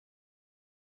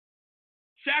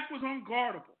 Shaq was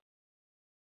unguardable.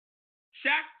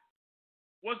 Shaq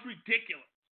was ridiculous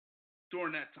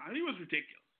during that time. He was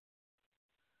ridiculous.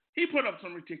 He put up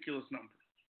some ridiculous numbers.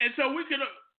 And so we could,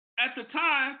 at the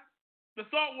time, the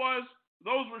thought was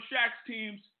those were Shaq's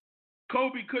teams.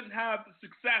 Kobe couldn't have the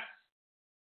success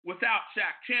without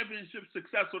Shaq, championship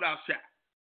success without Shaq.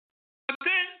 But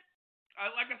then,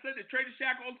 like I said, they traded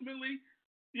Shaq ultimately.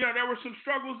 You know, there were some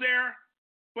struggles there.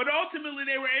 But ultimately,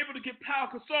 they were able to get Pau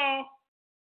Gasol,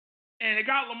 and they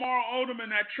got Lamar Odom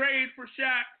in that trade for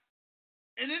Shaq.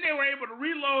 And then they were able to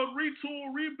reload,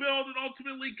 retool, rebuild, and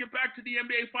ultimately get back to the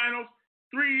NBA Finals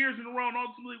 3 years in a row and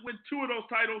ultimately win 2 of those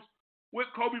titles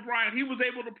with Kobe Bryant. He was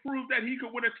able to prove that he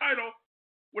could win a title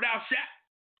without Shaq.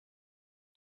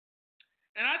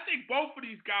 And I think both of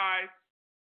these guys,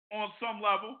 on some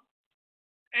level,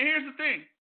 and here's the thing,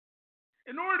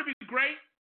 in order to be great,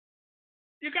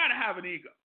 you got to have an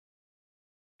ego.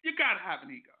 You got to have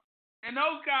an ego. And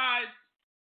those guys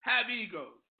have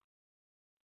egos.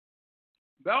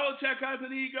 Belichick has an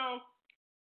ego.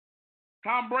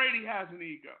 Tom Brady has an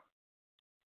ego.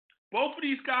 Both of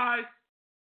these guys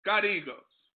got egos.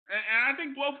 And I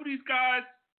think both of these guys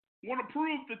want to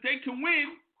prove that they can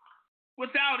win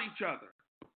without each other.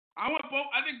 I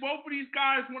think both of these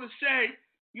guys want to say,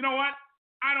 you know what?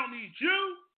 I don't need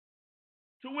you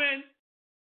to win.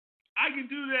 I can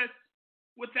do this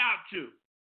without you.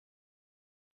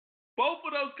 Both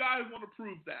of those guys want to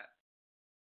prove that.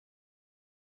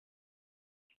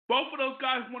 Both of those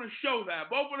guys want to show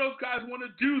that. Both of those guys want to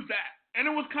do that. And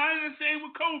it was kind of the same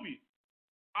with Kobe.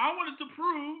 I wanted to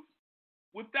prove,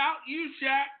 without you,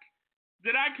 Shaq,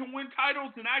 that I can win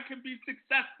titles and I can be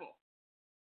successful.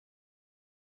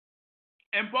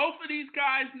 And both of these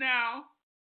guys now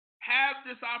have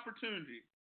this opportunity.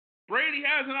 Brady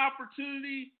has an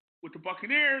opportunity with the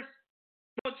Buccaneers.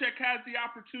 Belichick has the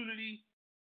opportunity,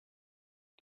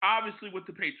 obviously, with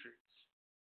the Patriots.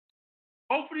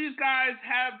 Both of these guys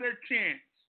have their chance,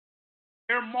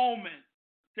 their moment,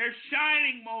 their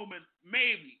shining moment,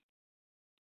 maybe,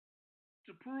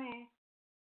 to prove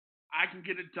I can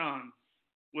get it done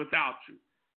without you.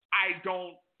 I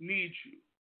don't need you.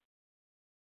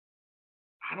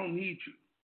 I don't need you.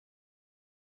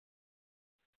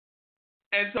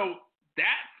 And so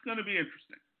that's going to be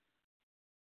interesting.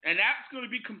 And that's going to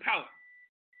be compelling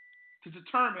to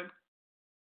determine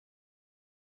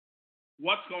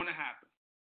what's going to happen.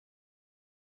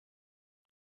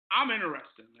 I'm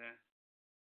interested, man.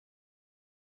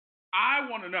 I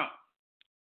want to know.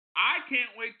 I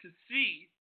can't wait to see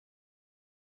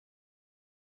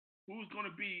who's going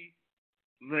to be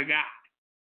the guy.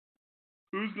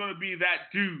 Who's going to be that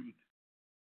dude,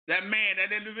 that man,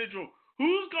 that individual?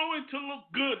 Who's going to look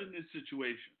good in this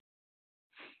situation?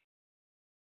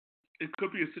 It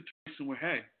could be a situation where,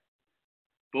 hey,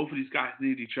 both of these guys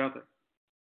need each other.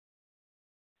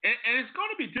 And it's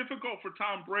going to be difficult for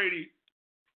Tom Brady,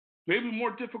 maybe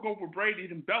more difficult for Brady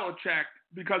than Belichick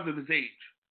because of his age.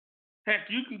 Heck,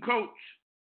 you can coach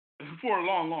for a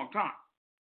long, long time.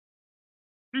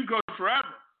 You can coach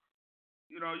forever.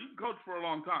 You can coach for a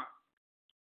long time.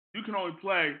 You can only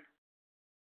play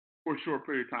for a short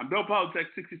period of time. Bill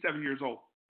Belichick's 67 years old.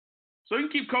 So he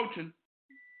can keep coaching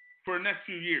for the next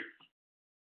few years.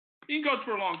 He can coach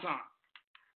for a long time.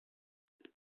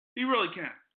 He really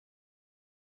can.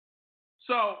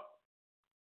 So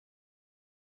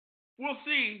we'll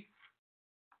see,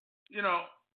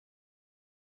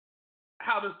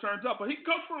 how this turns out. But he can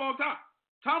coach for a long time.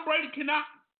 Tom Brady cannot.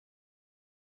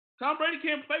 Tom Brady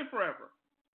can't play forever.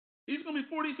 He's going to be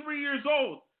 43 years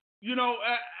old.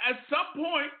 At some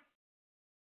point,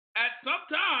 at some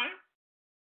time,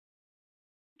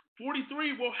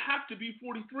 43 will have to be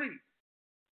 43.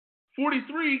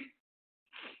 43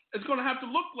 is going to have to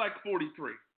look like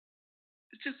 43.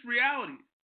 It's just reality.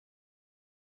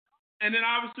 And then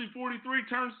obviously 43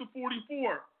 turns to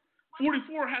 44.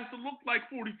 44 has to look like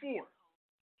 44.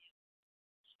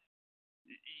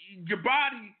 Your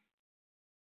body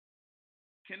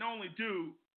can only do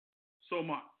so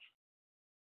much.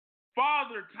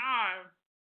 Father Time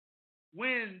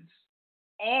wins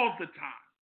all the time.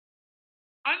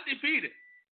 Undefeated.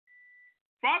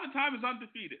 Father Time is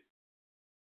undefeated.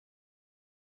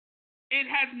 It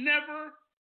has never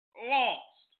lost.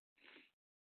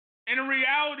 And in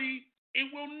reality,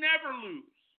 it will never lose.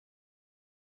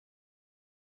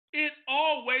 It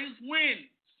always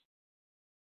wins.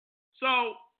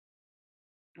 So,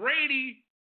 Brady,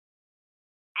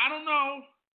 I don't know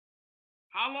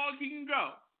how long he can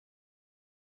go.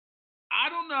 I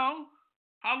don't know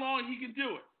how long he can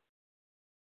do it.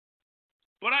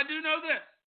 But I do know this.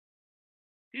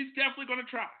 He's definitely going to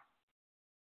try.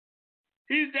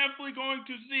 He's definitely going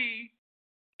to see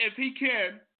if he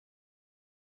can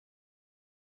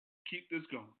keep this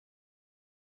going.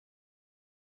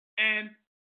 And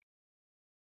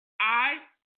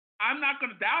I'm not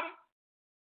going to doubt him.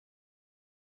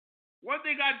 One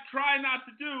thing I try not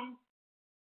to do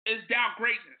is doubt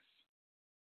greatness.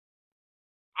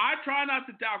 I try not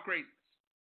to doubt greatness.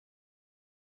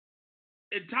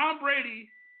 And Tom Brady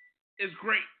is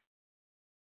great.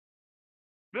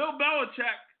 Bill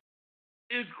Belichick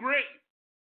is great.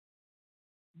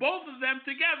 Both of them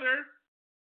together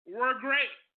were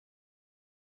great.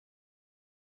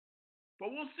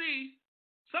 But we'll see.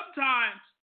 Sometimes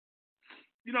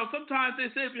they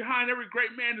say behind every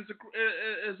great man is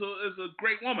a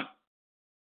great woman.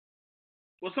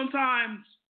 Well, sometimes,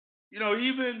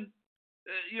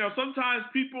 sometimes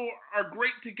people are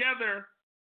great together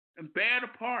and bad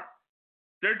apart.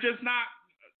 They're just not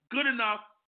good enough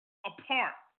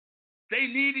apart. They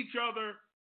need each other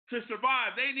to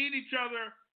survive. They need each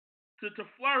other to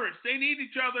flourish. They need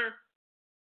each other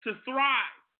to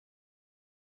thrive.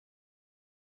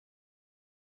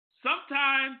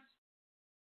 Sometimes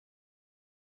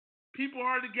people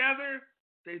are together,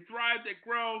 they thrive, they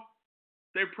grow,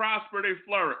 they prosper, they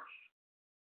flourish.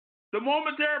 The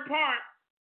moment they're apart,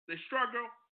 they struggle,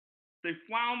 they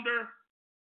flounder,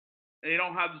 and they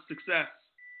don't have the success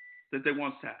that they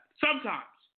once had. Sometimes.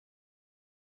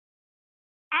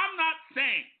 I'm not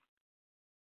saying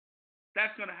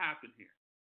that's going to happen here.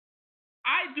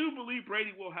 I do believe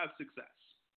Brady will have success.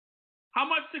 How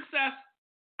much success?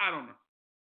 I don't know.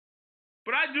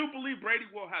 But I do believe Brady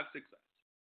will have success.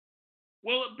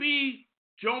 Will it be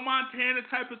Joe Montana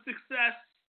type of success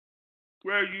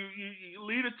where you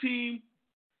lead a team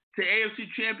to AFC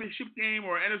Championship game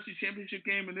or NFC Championship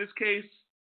game in this case?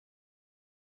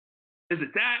 Is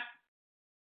it that?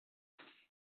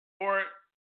 Or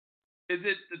is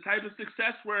it the type of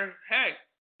success where, hey,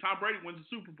 Tom Brady wins the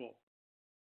Super Bowl?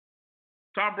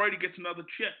 Tom Brady gets another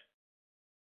chip.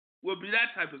 Will it be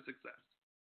that type of success?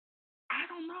 I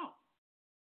don't know.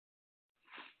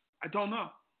 I don't know.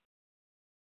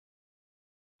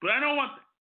 But I know one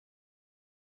thing.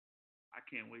 I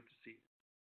can't wait to see it.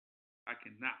 I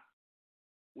cannot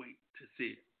wait to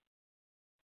see it.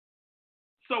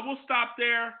 So we'll stop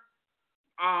there.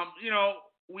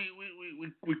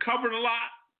 We covered a lot.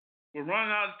 We're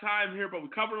running out of time here, but we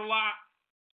covered a lot.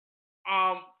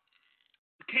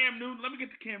 Cam Newton. Let me get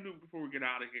to Cam Newton before we get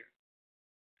out of here.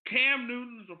 Cam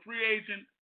Newton is a free agent.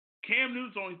 Cam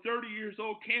Newton's only 30 years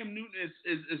old. Cam Newton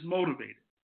is motivated.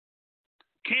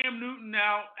 Cam Newton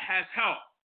now has help.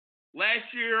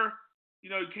 Last year, he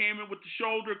came in with the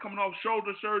shoulder, coming off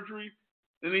shoulder surgery,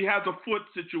 and he has a foot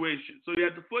situation. So he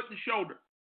had the foot and the shoulder.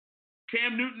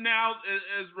 Cam Newton now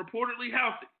is reportedly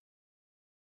healthy.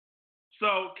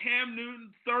 So Cam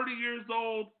Newton, 30 years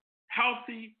old,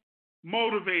 healthy,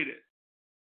 motivated.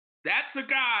 That's a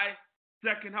guy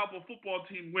that can help a football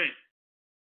team win.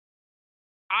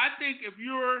 I think if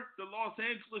you're the Los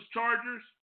Angeles Chargers,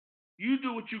 you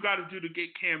do what you got to do to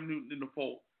get Cam Newton in the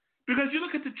fold. Because you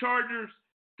look at the Chargers,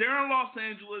 they're in Los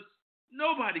Angeles.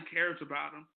 Nobody cares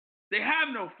about them. They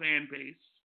have no fan base.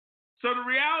 So the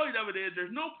reality of it is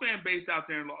there's no fan base out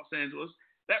there in Los Angeles.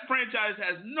 That franchise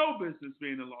has no business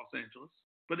being in Los Angeles.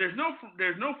 But there's no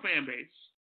fan base.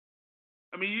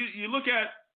 I mean, you look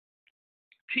at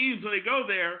teams when they go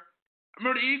there. I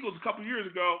remember the Eagles a couple years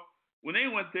ago. When they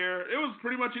went there, it was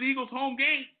pretty much an Eagles home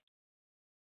game.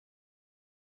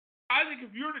 I think if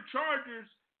you're the Chargers,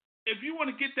 if you want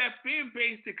to get that fan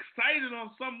base excited on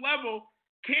some level,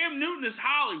 Cam Newton is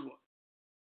Hollywood.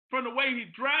 From the way he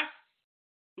dresses,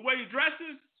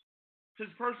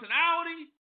 his personality,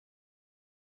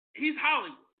 he's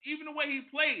Hollywood. Even the way he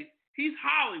plays, he's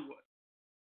Hollywood.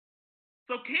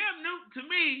 So Cam Newton, to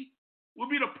me, would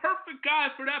be the perfect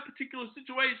guy for that particular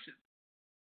situation.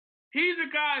 He's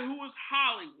a guy who is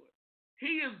Hollywood.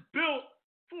 He is built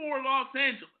for Los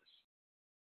Angeles.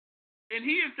 And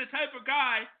he is the type of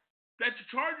guy that the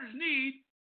Chargers need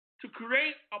to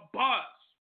create a buzz.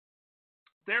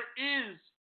 There is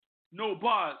no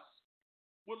buzz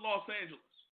with Los Angeles.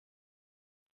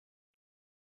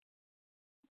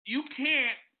 You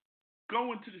can't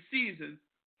go into the season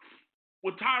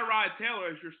with Tyrod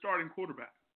Taylor as your starting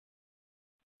quarterback.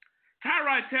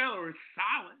 Tyrod Taylor is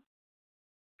solid.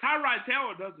 Tyrod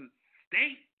Taylor doesn't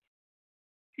stink.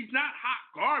 He's not hot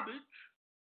garbage.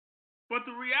 But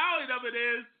the reality of it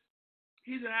is,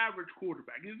 he's an average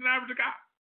quarterback. He's an average guy.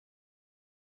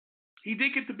 He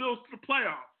did get the Bills to the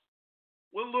playoffs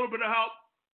with a little bit of help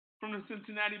from the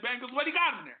Cincinnati Bengals. What he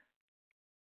got in there?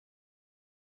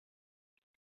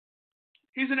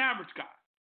 He's an average guy.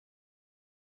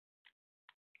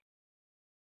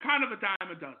 Kind of a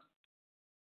dime a dozen.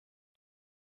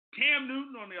 Cam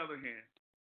Newton, on the other hand,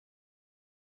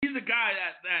 he's a guy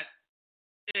that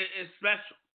is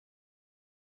special.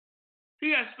 He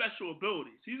has special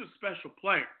abilities. He's a special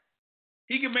player.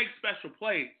 He can make special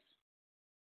plays.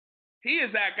 He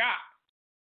is that guy.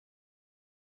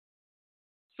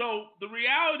 So the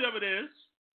reality of it is,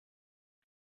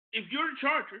 if you're the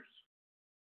Chargers,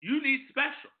 you need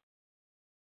special.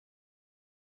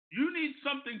 You need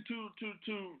something to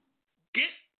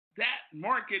get that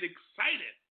market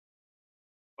excited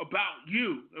about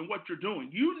you and what you're doing.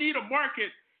 You need that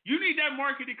market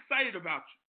excited about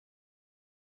you.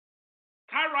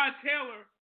 Tyrod Taylor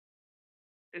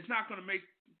is not going to make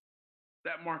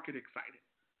that market excited.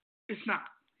 It's not.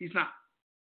 He's not.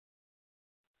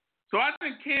 So I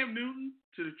think Cam Newton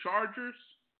to the Chargers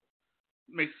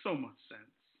makes so much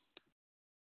sense.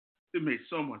 It makes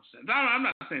so much sense. I'm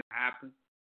not saying it happened,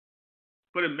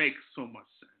 but it makes so much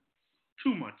sense.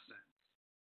 Too much sense.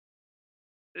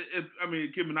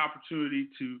 Give him an opportunity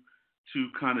to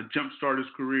kind of jumpstart his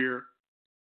career,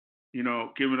 give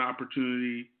him an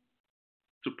opportunity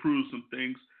to prove some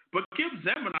things, but gives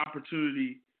them an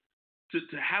opportunity to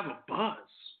have a buzz.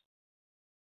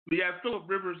 We had Phillip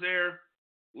Rivers there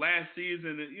last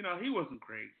season, and, he wasn't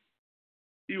great.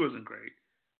 He wasn't great.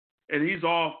 And he's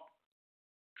off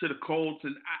to the Colts,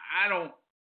 and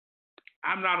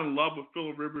I'm not in love with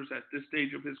Phillip Rivers at this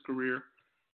stage of his career.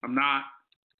 I'm not.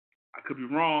 I could be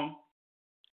wrong.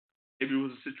 Maybe it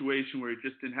was a situation where he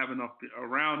just didn't have enough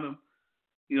around him.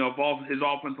 His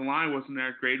offensive line wasn't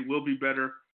that great. It will be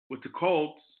better with the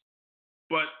Colts.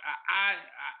 But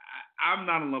I'm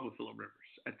not in love with Phillip Rivers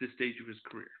at this stage of his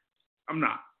career. I'm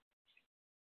not.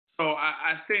 So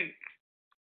I think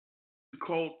the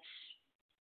Colts,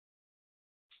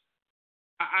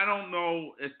 I don't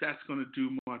know if that's going to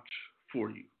do much for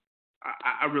you.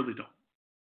 I really don't.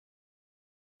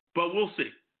 But we'll see.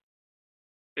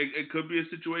 It could be a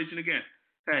situation again.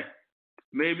 Hey,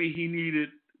 maybe he needed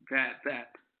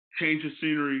that change of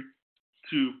scenery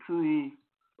to prove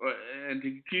and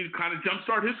to kind of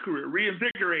jumpstart his career,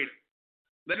 reinvigorate it.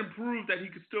 Let him prove that he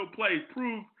could still play,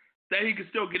 prove that he could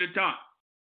still get it done.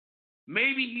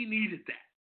 Maybe he needed that.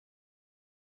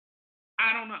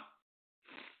 I don't know.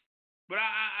 But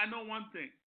I know one thing.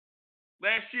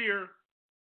 Last year,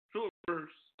 Phillip Rivers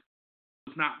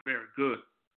was not very good.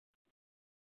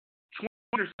 20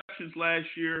 interceptions last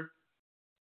year,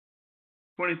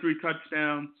 23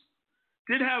 touchdowns.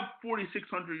 Did have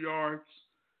 4,600 yards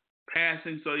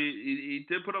passing, so he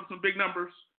did put up some big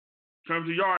numbers in terms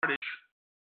of yardage,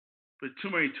 but too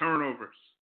many turnovers.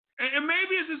 And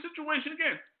maybe it's a situation,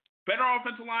 again, better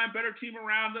offensive line, better team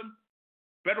around him,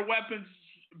 better weapons,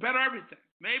 better everything.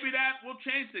 Maybe that will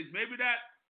change things. Maybe that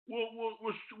will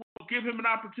give him an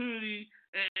opportunity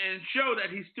and show that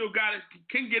he still got it,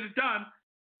 can get it done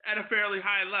at a fairly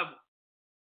high level.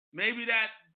 Maybe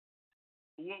that's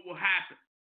what will happen.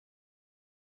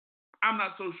 I'm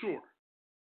not so sure.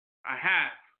 I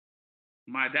have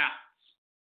my doubts.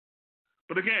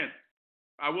 But again,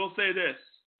 I will say this.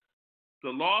 The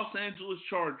Los Angeles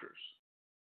Chargers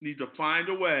need to find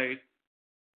a way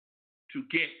to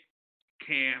get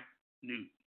Cam Newton.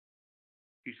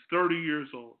 He's 30 years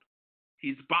old.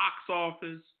 He's box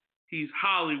office. He's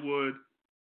Hollywood.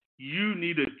 You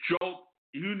need a jolt.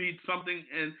 You need something,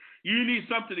 and you need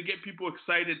something to get people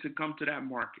excited to come to that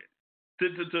market.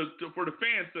 For the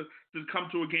fans to come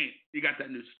to a game. You got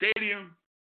that new stadium.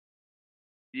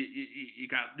 You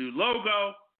got new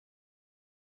logo.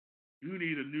 You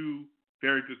need a new,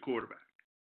 very good quarterback.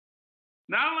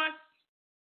 Now let's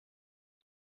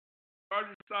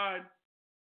Chargers side.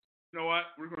 You know what?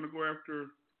 We're going to go after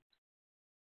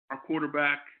our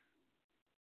quarterback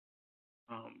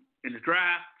in the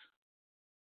draft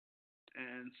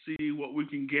and see what we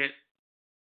can get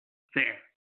there.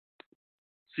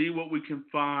 See what we can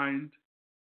find,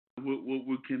 what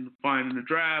we can find in the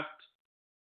draft.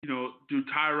 Do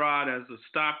Tyrod as a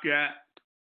stopgap.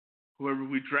 Whoever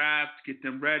we draft, get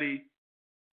them ready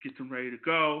to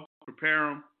go, prepare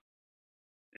them,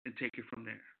 and take it from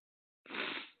there.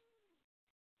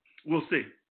 We'll see.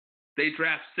 They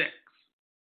draft 6.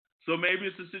 So maybe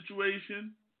it's a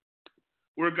situation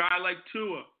where a guy like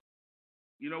Tua,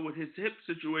 with his hip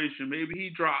situation, maybe he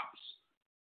drops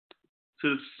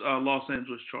to the Los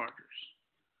Angeles Chargers.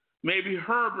 Maybe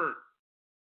Herbert,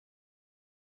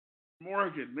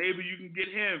 Morgan, maybe you can get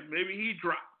him. Maybe he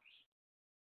drops.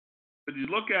 But you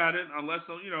look at it, unless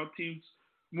teams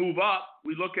move up,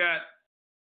 we look at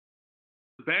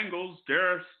The Bengals,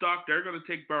 they're stuck. They're going to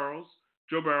take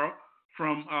Joe Burrow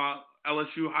from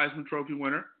LSU Heisman Trophy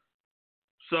winner.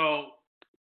 So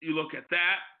you look at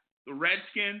that. The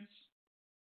Redskins,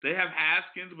 they have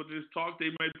Haskins, but there's talk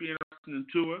they might be interested in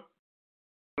Tua.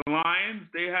 The Lions,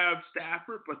 they have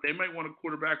Stafford, but they might want a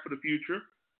quarterback for the future.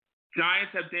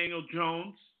 Giants have Daniel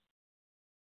Jones.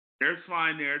 They're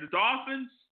fine there. The Dolphins,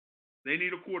 they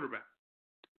need a quarterback.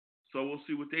 So we'll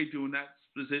see what they do in that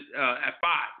at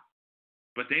 5.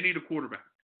 But they need a quarterback.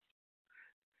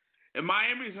 And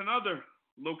Miami is another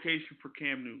location for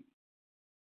Cam Newton.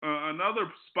 Another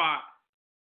spot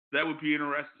that would be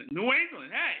interesting. New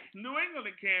England and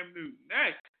Cam Newton.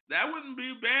 Hey, that wouldn't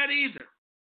be bad either.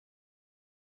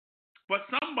 But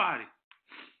somebody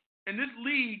in this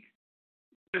league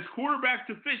is quarterback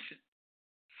deficient.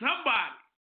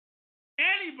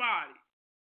 Anybody,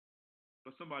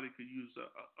 but somebody could use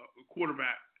a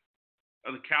quarterback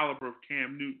of the caliber of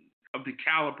Cam Newton, of the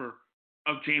caliber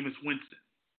of Jameis Winston.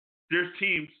 There's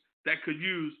teams that could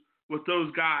use what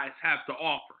those guys have to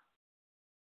offer.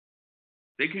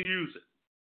 They can use it.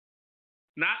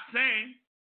 Not saying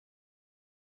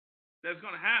that's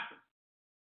going to happen.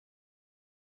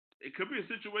 It could be a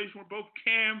situation where both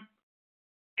Cam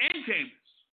and Jameis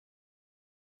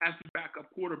have to back up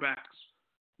quarterbacks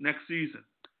next season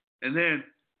and then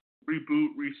reboot,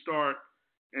 restart,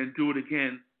 and do it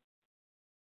again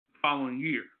the following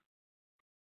year,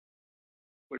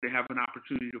 where they have an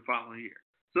opportunity the following year.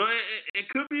 So it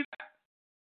could be that.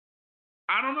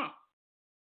 I don't know.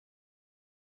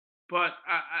 But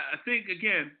I think,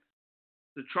 again,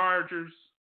 the Chargers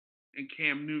and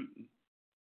Cam Newton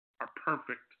are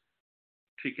perfect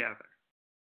together.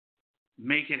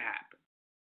 Make it happen.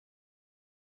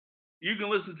 You can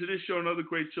listen to this show and other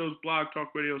great shows, Blog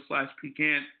Talk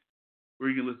Radio/Pecan, where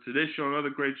you can listen to this show and other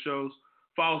great shows.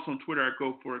 Follow us on Twitter at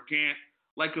Go4it.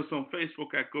 Like us on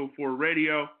Facebook at Go4it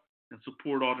Radio, and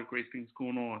support all the great things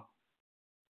going on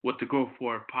with the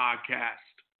Go4it podcast.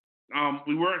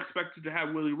 We were expected to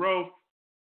have Willie Roaf.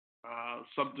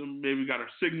 Something, maybe got our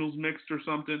signals mixed or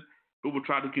something, but we'll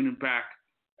try to get him back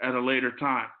at a later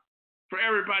time. For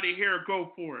everybody here at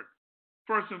Go4it,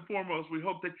 first and foremost, we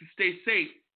hope that you stay safe.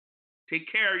 Take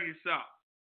care of yourself.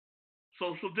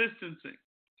 Social distancing.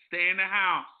 Stay in the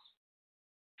house.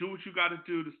 Do what you got to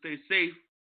do to stay safe.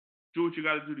 Do what you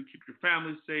got to do to keep your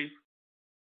family safe.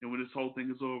 And when this whole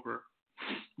thing is over,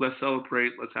 let's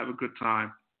celebrate. Let's have a good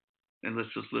time. And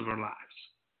let's just live our lives.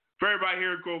 For everybody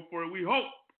here at Go4it, we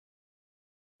hope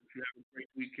you have a great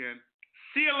weekend.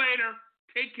 See you later.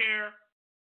 Take care.